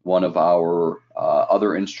one of our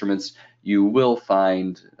other instruments, you will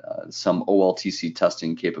find some OLTC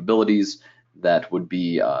testing capabilities that would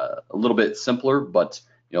be a little bit simpler, but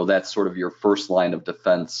that's sort of your first line of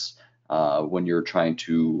defense when you're trying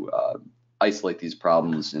to isolate these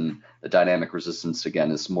problems. And the dynamic resistance, again,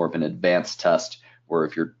 is more of an advanced test where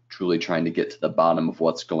if you're truly trying to get to the bottom of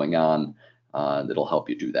what's going on, that'll help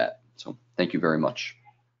you do that. So thank you very much.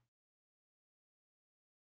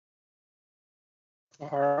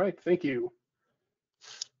 All right, thank you.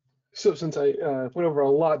 So since I went over a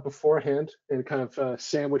lot beforehand and kind of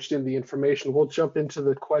sandwiched in the information, we'll jump into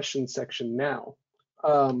the question section now.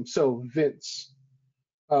 So Vince,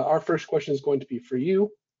 our first question is going to be for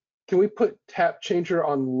you. Can we put tap changer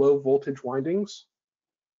on low voltage windings?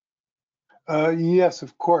 Yes,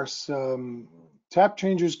 of course. Tap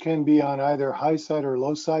changers can be on either high side or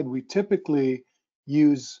low side. We typically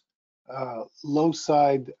use low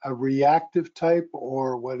side a reactive type,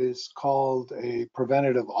 or what is called a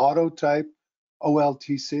preventative auto type,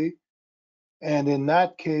 OLTC. And in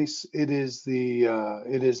that case, it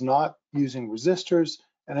is not using resistors,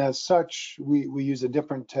 and as such, we use a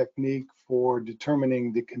different technique for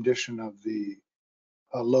determining the condition of the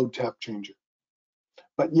load tap changer.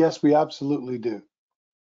 But yes, we absolutely do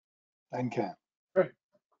and can. Right.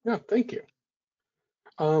 Yeah, thank you.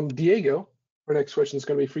 Diego, our next question is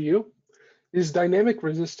going to be for you. Is dynamic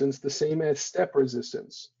resistance the same as step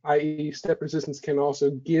resistance, i.e. step resistance can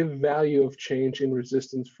also give value of change in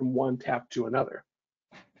resistance from one tap to another?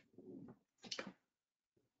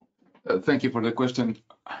 Thank you for the question.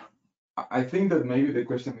 I think that maybe the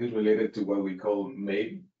question is related to what we call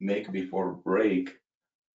make before break,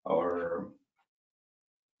 or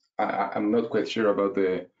I'm not quite sure about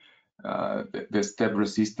the step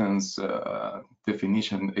resistance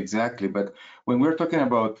definition exactly, but when we're talking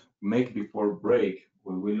about make before break,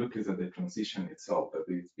 what we look is at the transition itself, that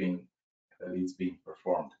it's being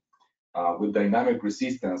performed. With dynamic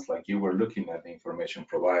resistance, like you were looking at the information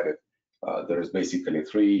provided, there is basically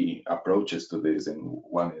three approaches to this, and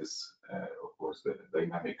one is, of course, the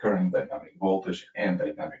dynamic current, dynamic voltage, and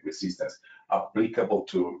dynamic resistance applicable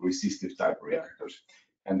to resistive type reactors.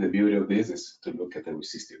 And the beauty of this is to look at the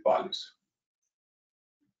resistive values.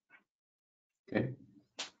 Okay.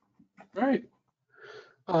 All right.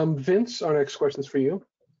 Vince, our next question is for you.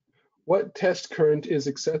 What test current is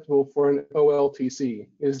acceptable for an OLTC?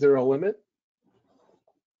 Is there a limit?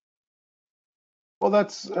 Well,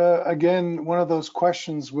 that's, again, one of those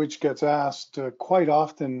questions which gets asked quite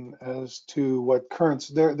often as to what currents.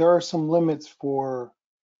 There are some limits for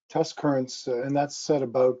test currents, and that's set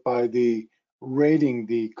about by the rating,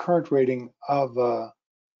 the current rating of a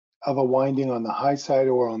winding on the high side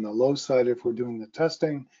or on the low side if we're doing the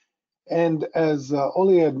testing. And as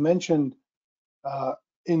Oli had mentioned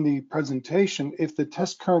in the presentation, if the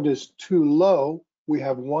test current is too low, we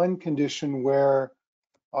have one condition where,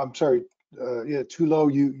 too low,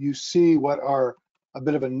 you see what are a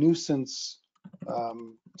bit of a nuisance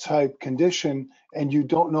type condition, and you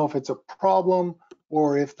don't know if it's a problem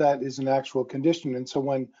or if that is an actual condition. And so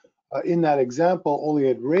when in that example, Oli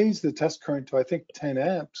had raised the test current to, I think, 10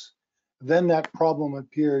 amps, then that problem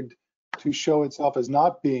appeared to show itself as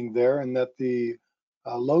not being there, and that the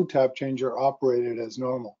load tap changer operated as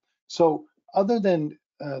normal. So other than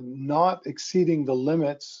not exceeding the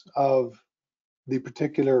limits of the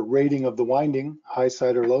particular rating of the winding, high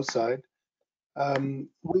side or low side.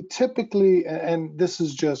 We typically, and this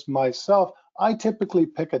is just myself, I typically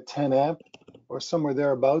pick a 10 amp or somewhere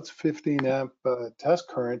thereabouts, 15 amp test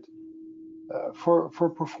current for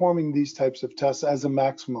performing these types of tests as a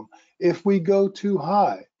maximum. If we go too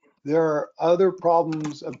high, there are other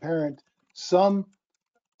problems apparent. Some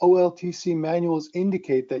OLTC manuals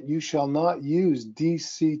indicate that you shall not use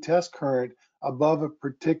DC test current above a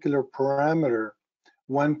particular parameter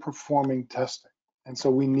when performing testing. And so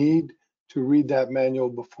we need to read that manual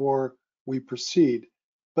before we proceed.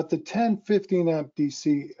 But the 10, 15 amp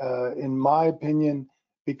DC, in my opinion,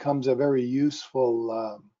 becomes a very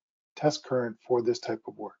useful test current for this type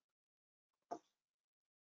of work.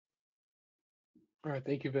 All right,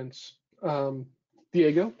 thank you, Vince.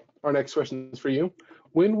 Diego, our next question is for you.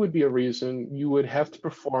 When would be a reason you would have to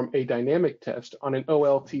perform a dynamic test on an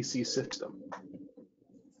OLTC system?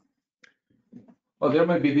 Well, there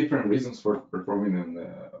might be different reasons for performing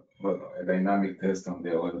a dynamic test on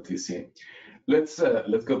the OLTC. Let's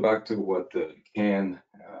go back to what Ken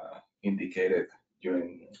indicated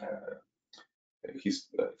during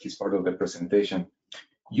his part of the presentation.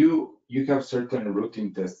 You have certain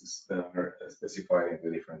routine tests that are specified in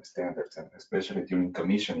the different standards, and especially during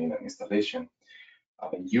commissioning and installation,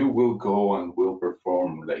 you will go and will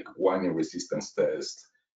perform like winding resistance test,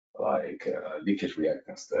 like leakage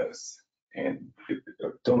reactance test, and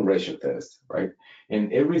tone ratio test, right?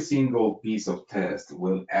 And every single piece of test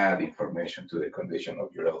will add information to the condition of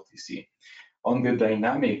your LTC. On the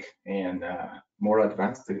dynamic and more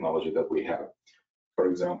advanced technology that we have, for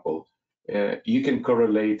example, you can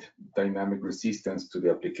correlate dynamic resistance to the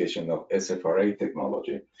application of SFRA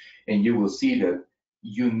technology, and you will see that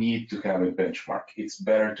you need to have a benchmark. It's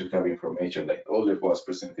better to have information like Oleg was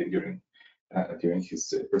presenting during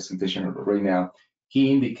his presentation right now.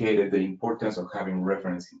 He indicated the importance of having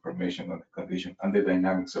reference information on the condition and the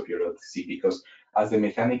dynamics of your LTC, because as the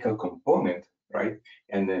mechanical component, right,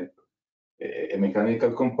 and a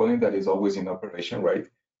mechanical component that is always in operation, right,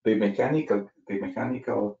 the mechanical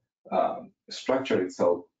structure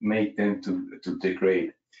itself may tend to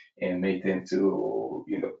degrade and may tend to,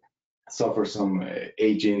 suffer some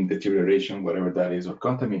aging, deterioration, whatever that is, or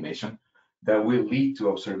contamination that will lead to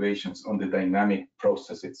observations on the dynamic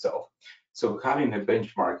process itself. So having a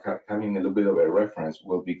benchmark, having a little bit of a reference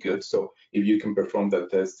will be good. So if you can perform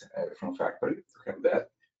that test from factory, to have that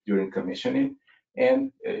during commissioning,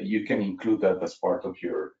 and you can include that as part of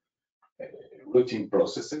your routine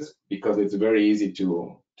processes, because it's very easy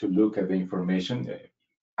to look at the information.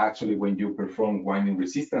 Actually, when you perform winding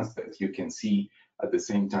resistance test, you can see at the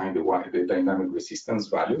same time the dynamic resistance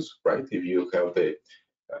values, right? If you have the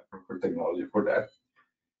proper technology for that.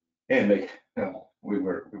 And like we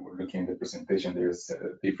were looking at the presentation, there's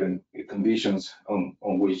different conditions on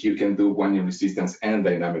which you can do winding resistance and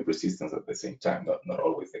dynamic resistance at the same time. Not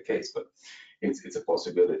always the case, but it's a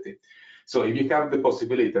possibility. So if you have the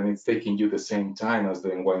possibility and it's taking you the same time as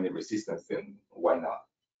doing winding resistance, then why not?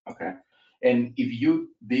 Okay. And if you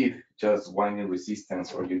did just winding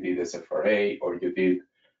resistance, or you did SFRA, or you did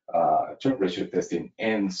turn ratio testing,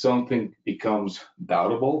 and something becomes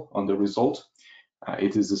doubtable on the results,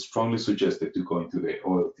 it is strongly suggested to go into the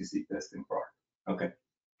OLTC testing part. Okay.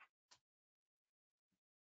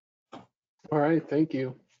 All right, thank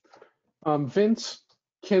you. Vince,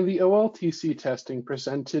 can the OLTC testing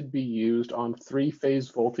presented be used on three-phase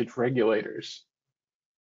voltage regulators?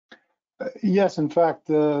 Yes, in fact,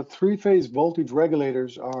 the three-phase voltage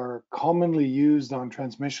regulators are commonly used on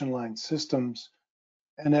transmission line systems.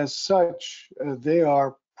 And as such, they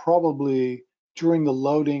are probably, during the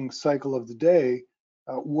loading cycle of the day,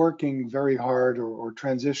 working very hard or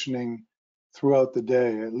transitioning throughout the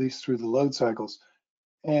day, at least through the load cycles.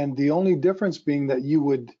 And the only difference being that you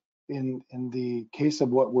would, in the case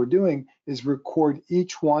of what we're doing, is record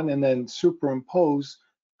each one and then superimpose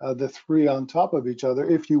the three on top of each other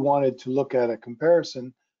if you wanted to look at a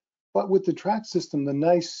comparison. But with the track system, the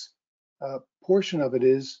nice portion of it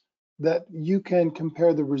is that you can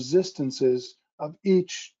compare the resistances of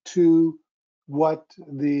each to what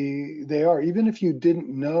they are. Even if you didn't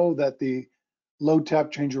know that the load tap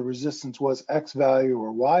changer resistance was X value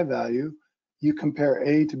or Y value, you compare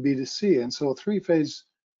A to B to C. And so a three-phase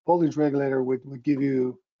voltage regulator would give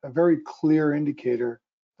you a very clear indicator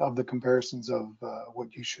of the comparisons of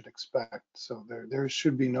what you should expect. So there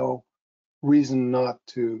should be no reason not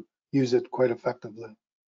to use it quite effectively.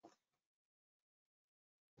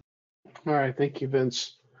 All right, thank you,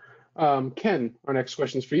 Vince. Ken, our next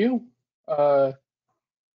question is for you.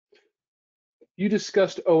 You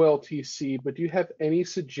discussed OLTC, but do you have any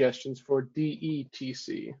suggestions for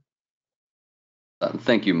DETC?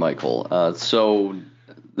 Thank you, Michael. So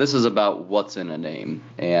this is about what's in a name.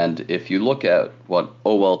 And if you look at what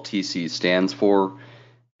OLTC stands for,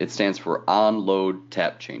 it stands for on-load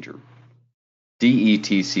tap changer.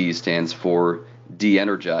 DETC stands for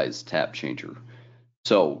de-energized tap changer.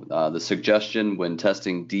 So the suggestion when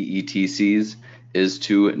testing DETCs is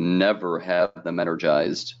to never have them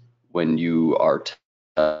energized when you are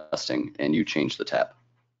testing and you change the tap.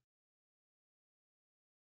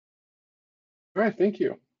 All right, thank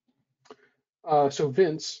you. So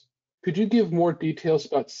Vince, could you give more details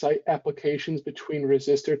about site applications between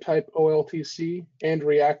resistor type OLTC and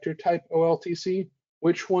reactor type OLTC?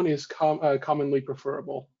 Which one is commonly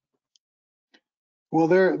preferable? Well,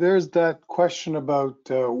 there's that question about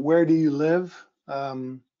where do you live?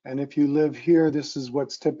 And if you live here, this is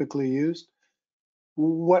what's typically used.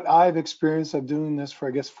 What I've experienced, I'm doing this for,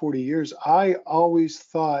 I guess, 40 years. I always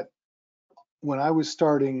thought when I was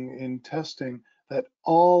starting in testing that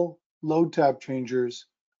all load tap changers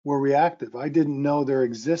were reactive. I didn't know there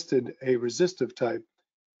existed a resistive type.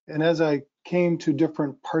 And as I came to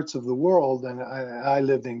different parts of the world, and I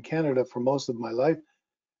lived in Canada for most of my life,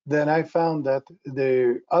 then I found that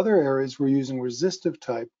the other areas were using resistive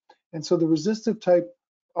type. And so the resistive type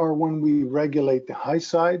are when we regulate the high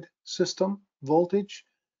side system voltage,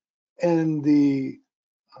 and the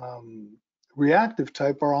reactive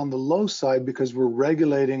type are on the low side because we're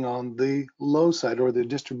regulating on the low side or the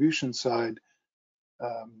distribution side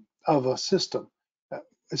of a system.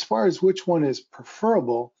 As far as which one is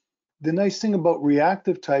preferable, the nice thing about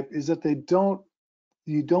reactive type is that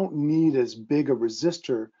you don't need as big a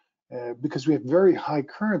resistor because we have very high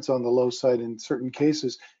currents on the low side in certain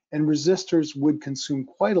cases, and resistors would consume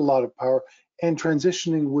quite a lot of power, and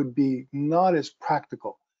transitioning would be not as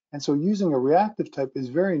practical. And so using a reactive type is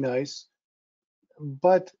very nice,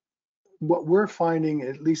 but what we're finding,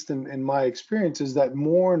 at least in my experience, is that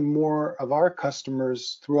more and more of our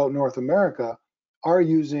customers throughout North America are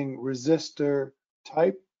using resistor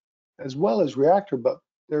type as well as reactor, but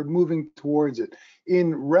they're moving towards it.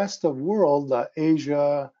 In rest of world,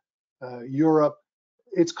 Asia, Europe,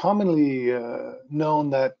 it's commonly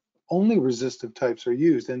known that only resistive types are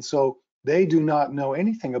used, and so they do not know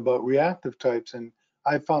anything about reactive types. And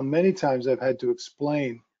I found many times I've had to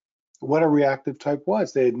explain what a reactive type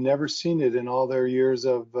was. They had never seen it in all their years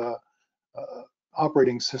of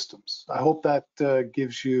operating systems. I hope that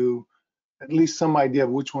gives you at least some idea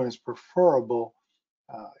of which one is preferable.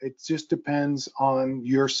 It just depends on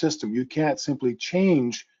your system. You can't simply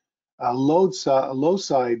change a low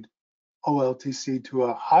side OLTC to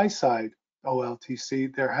a high side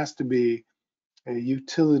OLTC. There has to be a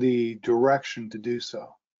utility direction to do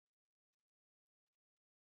so.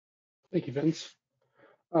 Thank you, Vince.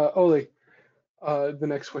 Ole, the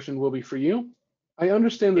next question will be for you. I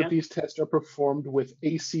understand that these tests are performed with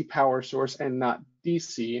AC power source and not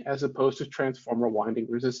DC, as opposed to transformer winding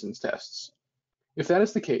resistance tests. If that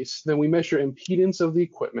is the case, then we measure impedance of the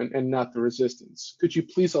equipment and not the resistance. Could you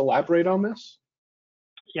please elaborate on this?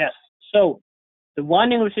 Yes. So the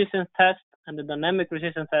winding resistance test and the dynamic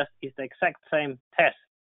resistance test is the exact same test.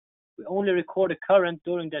 We only record the current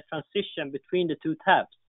during the transition between the two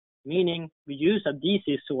taps, meaning we use a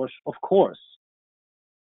DC source, of course.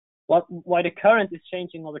 Why the current is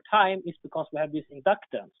changing over time is because we have this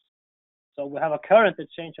inductance. So we have a current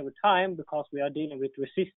that changes over time because we are dealing with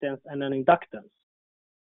resistance and an inductance.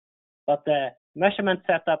 But the measurement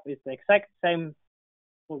setup is the exact same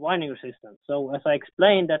for winding resistance. So as I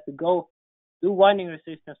explained, that we go do winding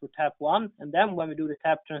resistance with tap 1, and then when we do the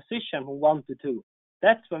tap transition from 1 to 2,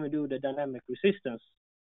 that's when we do the dynamic resistance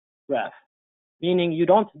graph. Meaning you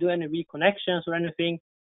don't do any reconnections or anything.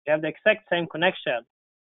 You have the exact same connection.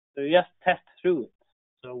 So you just test through it.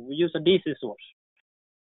 So we use a DC source.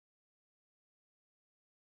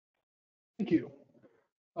 Thank you.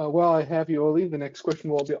 While I have you, Ole, the next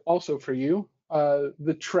question will be also for you.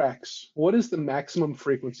 The tracks, what is the maximum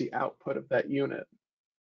frequency output of that unit?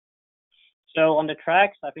 So on the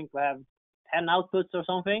tracks, I think we have 10 outputs or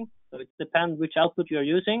something. So it depends which output you're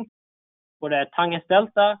using. For the Tangens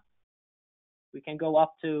Delta, we can go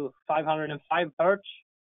up to 505 Hertz.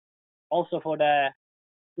 Also for the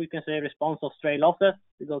frequency response of stray losses,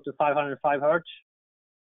 we go to 505 Hertz.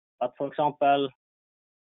 But for example,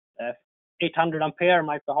 800 ampere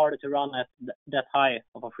might be harder to run at that high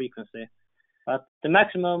of a frequency. But the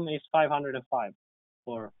maximum is 505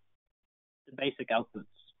 for the basic outputs.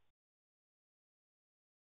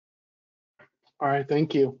 All right,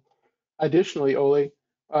 thank you. Additionally, Ole,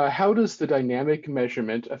 How does the dynamic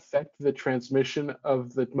measurement affect the transmission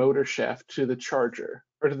of the motor shaft to the charger,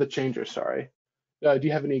 or to the changer, sorry? Do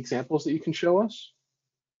you have any examples that you can show us?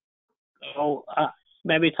 So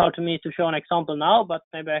maybe it's hard to me to show an example now, but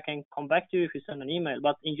maybe I can come back to you if you send an email.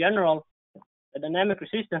 But in general, the dynamic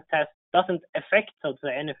resistance test doesn't affect, so to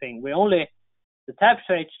say, anything. The tap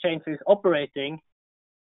changer is operating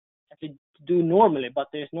as it do normally, but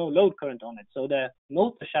there's no load current on it. So the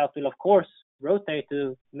motor shaft will, of course, rotate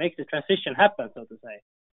to make the transition happen, so to say.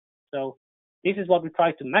 So this is what we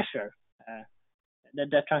try to measure,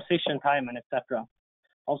 the transition time and etc.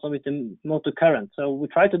 Also with the motor current. So we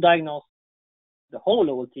try to diagnose the whole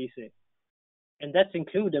OLTC, and that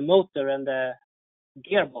includes the motor and the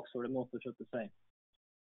gearbox for the motor, so to say.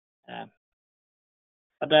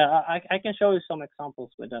 But I can show you some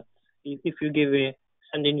examples with that if you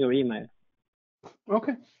send in your email.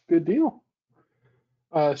 Okay, good deal.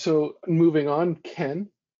 So moving on, Ken,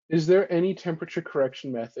 is there any temperature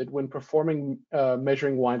correction method when performing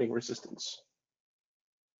measuring winding resistance?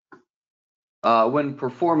 When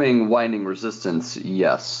performing winding resistance,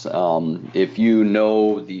 yes. If you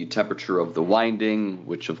know the temperature of the winding,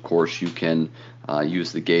 which of course you can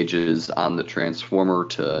use the gauges on the transformer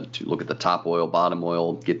to look at the top oil, bottom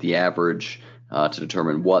oil, get the average to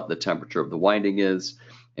determine what the temperature of the winding is,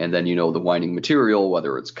 and then you know the winding material,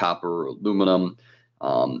 whether it's copper or aluminum.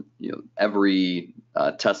 Every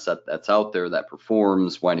test set that's out there that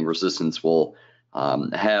performs winding resistance will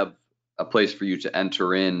have a place for you to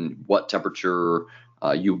enter in what temperature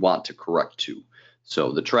you want to correct to.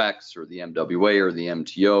 So the Trax or the MWA or the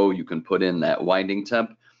MTO, you can put in that winding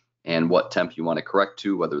temp and what temp you want to correct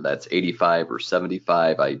to, whether that's 85 or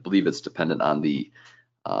 75. I believe it's dependent on the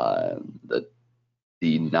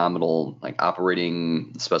nominal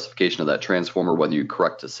operating specification of that transformer, whether you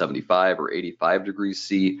correct to 75 or 85 degrees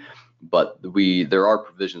C. But there are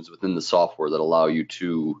provisions within the software that allow you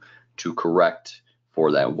to correct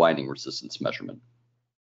for that winding resistance measurement.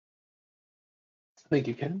 Thank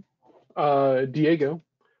you, Ken. Diego,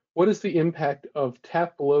 what is the impact of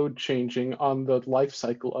tap load changing on the life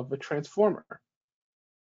cycle of a transformer?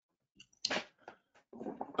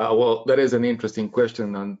 Well, that is an interesting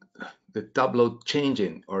question on the tap load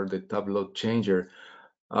changing or the tap load changer.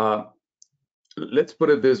 Let's put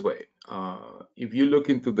it this way. If you look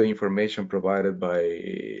into the information provided by,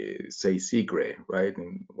 say, Segre, right,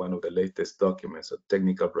 in one of the latest documents, a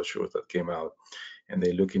technical brochure that came out, and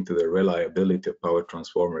they look into the reliability of power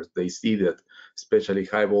transformers, they see that especially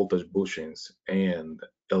high voltage bushings and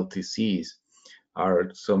LTCs are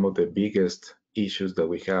some of the biggest issues that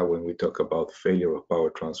we have when we talk about failure of power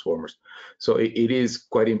transformers. So it is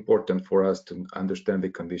quite important for us to understand the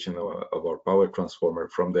condition of our power transformer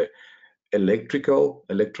from the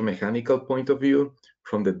electromechanical point of view,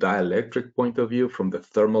 from the dielectric point of view, from the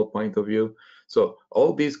thermal point of view. So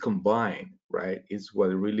all these combined, right, is what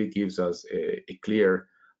really gives us a clear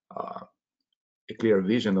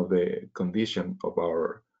vision of the condition of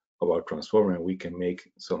our transformer, and we can make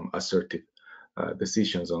some assertive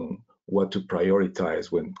decisions on what to prioritize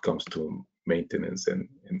when it comes to maintenance and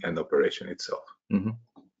operation itself. Mm-hmm.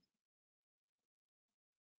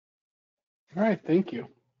 All right, thank you.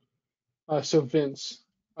 So Vince,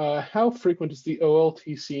 how frequent does the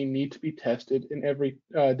OLTC need to be tested in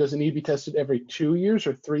does it need to be tested every 2 years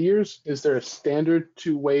or 3 years? Is there a standard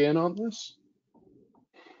to weigh in on this?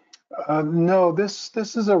 No, this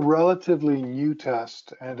is a relatively new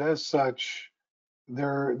test, and as such,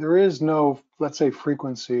 there is no, let's say,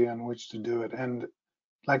 frequency on which to do it. And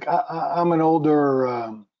like I'm an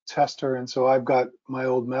older tester, and so I've got my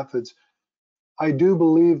old methods. I do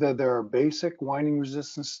believe that there are basic winding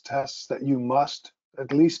resistance tests that you must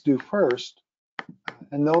at least do first,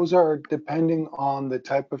 and those are depending on the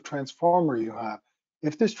type of transformer you have.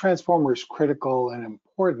 If this transformer is critical and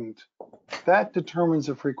important, that determines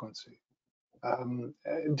the frequency.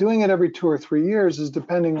 Doing it every 2 or 3 years is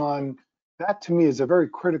depending on, that to me is a very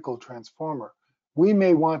critical transformer. We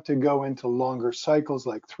may want to go into longer cycles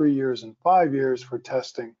like 3 years and 5 years for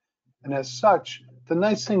testing. And as such, the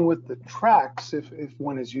nice thing with the Trax, if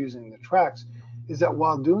one is using the Trax, is that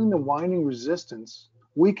while doing the winding resistance,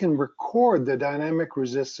 we can record the dynamic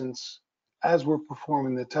resistance as we're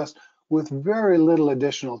performing the test with very little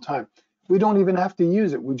additional time. We don't even have to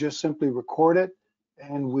use it. We just simply record it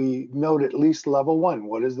and we note at least level 1.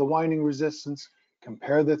 What is the winding resistance?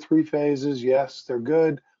 Compare the 3 phases. Yes, they're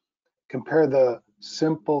good. Compare the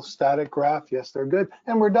simple static graph. Yes, they're good.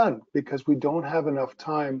 And we're done because we don't have enough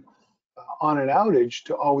time on an outage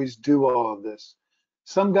to always do all of this.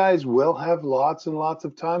 Some guys will have lots and lots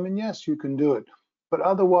of time, and yes, you can do it. But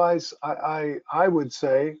otherwise, I would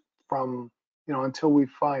say from until we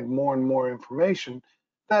find more and more information,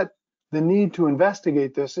 that the need to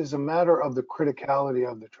investigate this is a matter of the criticality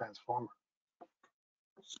of the transformer.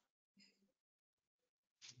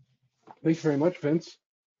 Thank you very much, Vince.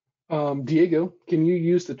 Diego, can you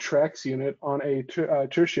use the TRAX unit on a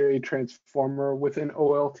tertiary transformer with an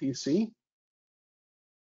OLTC?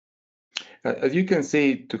 As you can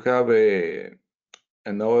see, to have an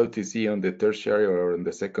OLTC on the tertiary or on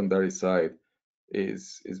the secondary side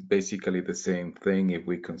is basically the same thing if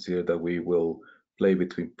we consider that we will play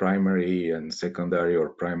between primary and secondary, or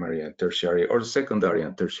primary and tertiary, or secondary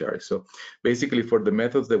and tertiary. So basically, for the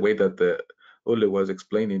methods, the way that Ole was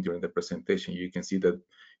explaining during the presentation, you can see that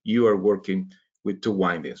you are working with two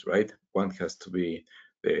windings, right? One has to be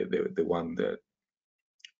the one that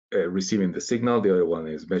receiving the signal, the other one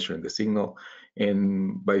is measuring the signal.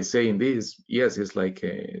 And by saying this, yes, it's like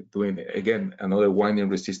doing, again, another winding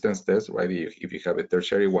resistance test, right? If you have a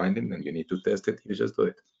tertiary winding and you need to test it, you just do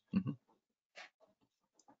it. Mm-hmm.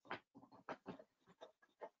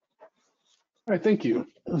 All right, thank you.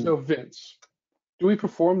 So Vince, do we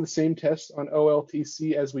perform the same tests on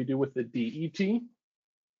OLTC as we do with the DET?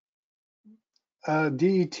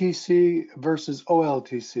 DETC versus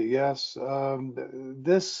OLTC, yes.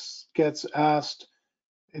 This gets asked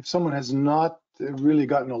if someone has not really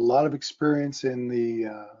gotten a lot of experience in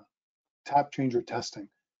the tap changer testing.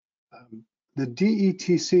 The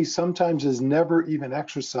DETC sometimes is never even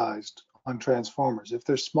exercised on transformers. If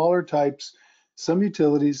they're smaller types, some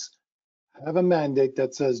utilities have a mandate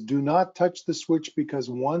that says do not touch the switch, because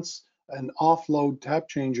once an offload tap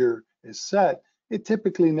changer is set, it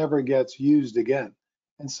typically never gets used again.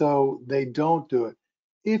 And so they don't do it.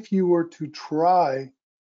 If you were to try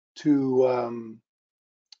to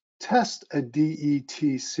test a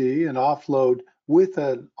DETC, an offload, with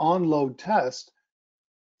an onload test,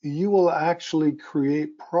 you will actually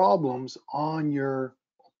create problems on your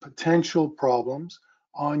potential problems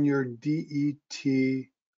on your DET,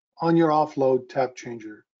 on your offload tap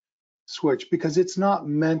changer switch, because it's not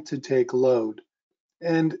meant to take load.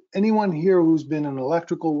 And anyone here who's been in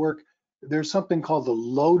electrical work, there's something called the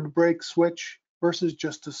load break switch versus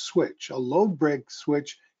just a switch. A load break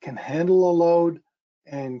switch can handle a load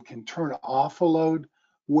and can turn off a load,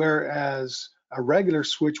 whereas a regular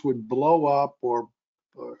switch would blow up or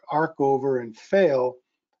arc over and fail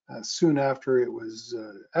soon after it was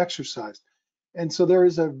exercised. And so there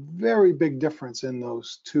is a very big difference in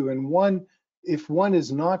those two. And one, if one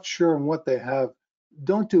is not sure on what they have,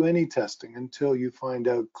 don't do any testing until you find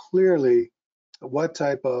out clearly what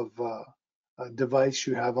type of device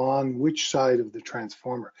you have on which side of the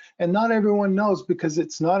transformer. And not everyone knows, because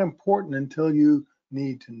it's not important until you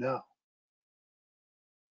need to know.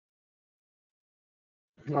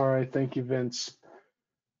 All right, thank you, Vince.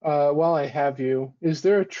 While I have you, is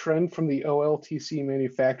there a trend from the OLTC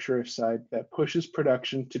manufacturer side that pushes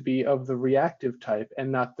production to be of the reactive type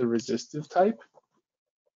and not the resistive type?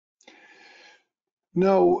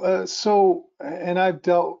 No, and I've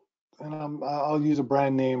dealt, and I'll use a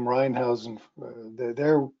brand name, Rheinhausen.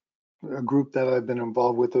 They're a group that I've been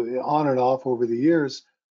involved with on and off over the years,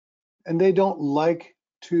 and they don't like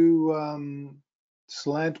to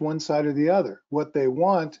slant one side or the other. What they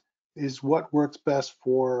want is what works best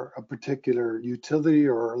for a particular utility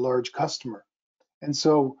or a large customer. And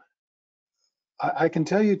so I can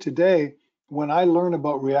tell you today, when I learn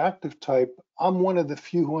about reactive type, I'm one of the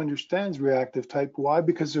few who understands reactive type. Why?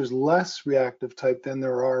 Because there's less reactive type than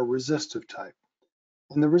there are resistive type.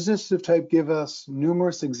 And the resistive type give us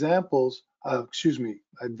numerous examples,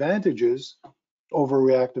 advantages over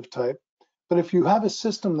reactive type. But if you have a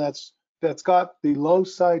system that's got the low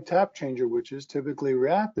side tap changer, which is typically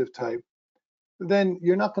reactive type, then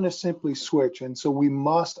you're not going to simply switch. And so we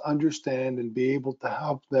must understand and be able to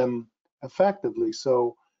help them effectively.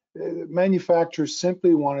 So manufacturers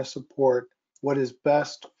simply want to support what is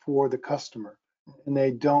best for the customer, and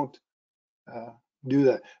they don't do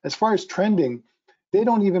that. As far as trending, they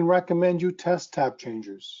don't even recommend you test tap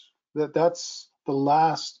changers. That's the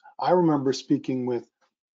last I remember speaking with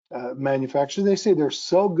manufacturers. They say they're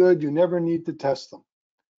so good you never need to test them.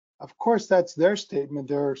 Of course, that's their statement.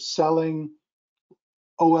 They're selling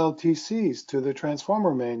OLTCs to the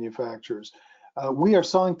transformer manufacturers. We are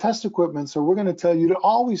selling test equipment, so we're going to tell you to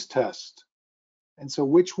always test. And so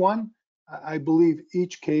which one? I believe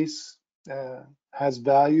each case has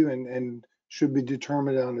value and should be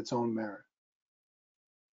determined on its own merit.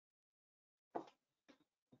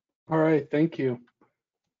 All right, thank you.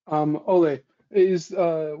 Ole,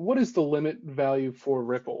 what is the limit value for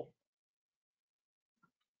ripple?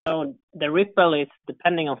 So the ripple is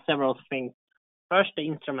depending on several things. First, the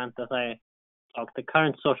instrument, as I crosstalk, the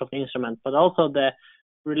current source of the instrument, but also the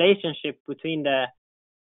relationship between the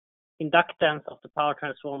inductance of the power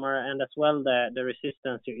transformer and as well the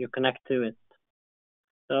resistance you connect to it.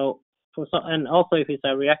 So, and also if it's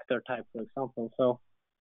a reactor type, for example. So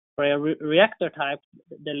for a reactor type,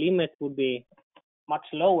 the limit would be much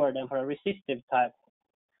lower than for a resistive type.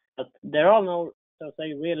 But there are no, so to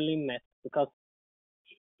say, real limits, because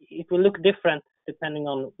it will look different depending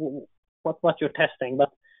on what you're testing. But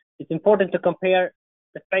it's important to compare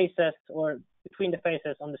the phases or between the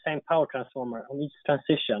phases on the same power transformer on each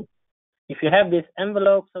transition. If you have this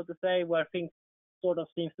envelope, so to say, where things sort of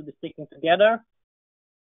seems to be sticking together,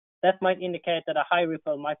 that might indicate that a high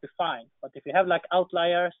ripple might be fine. But if you have like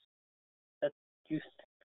outliers that you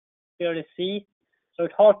clearly see, so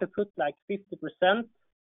it's hard to put like 50%.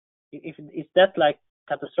 Is that like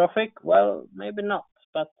catastrophic? Well, maybe not.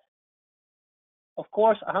 But of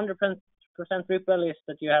course, 100% ripple is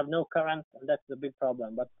that you have no current, and that's a big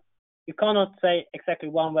problem. But you cannot say exactly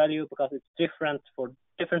one value because it's different for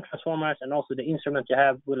different transformers, and also the instrument you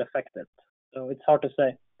have will affect it. So it's hard to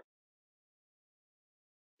say.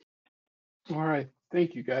 All right.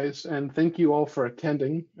 Thank you, guys. And thank you all for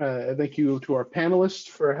attending. Thank you to our panelists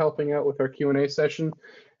for helping out with our Q&A session,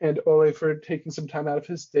 and Ole for taking some time out of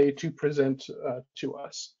his day to present to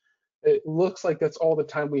us. It looks like that's all the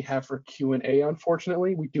time we have for Q&A,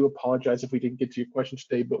 unfortunately. We do apologize if we didn't get to your questions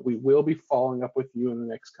today, but we will be following up with you in the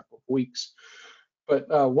next couple of weeks. But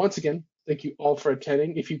once again, thank you all for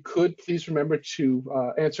attending. If you could, please remember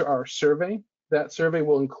to answer our survey. That survey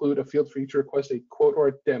will include a field for you to request a quote or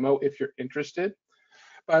a demo if you're interested.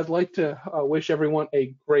 But I'd like to wish everyone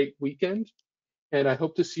a great weekend, and I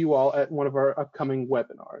hope to see you all at one of our upcoming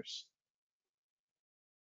webinars.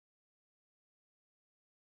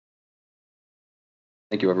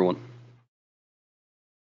 Thank you, everyone.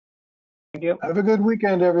 Thank you. Have a good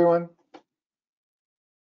weekend, everyone.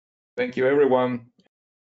 Thank you, everyone.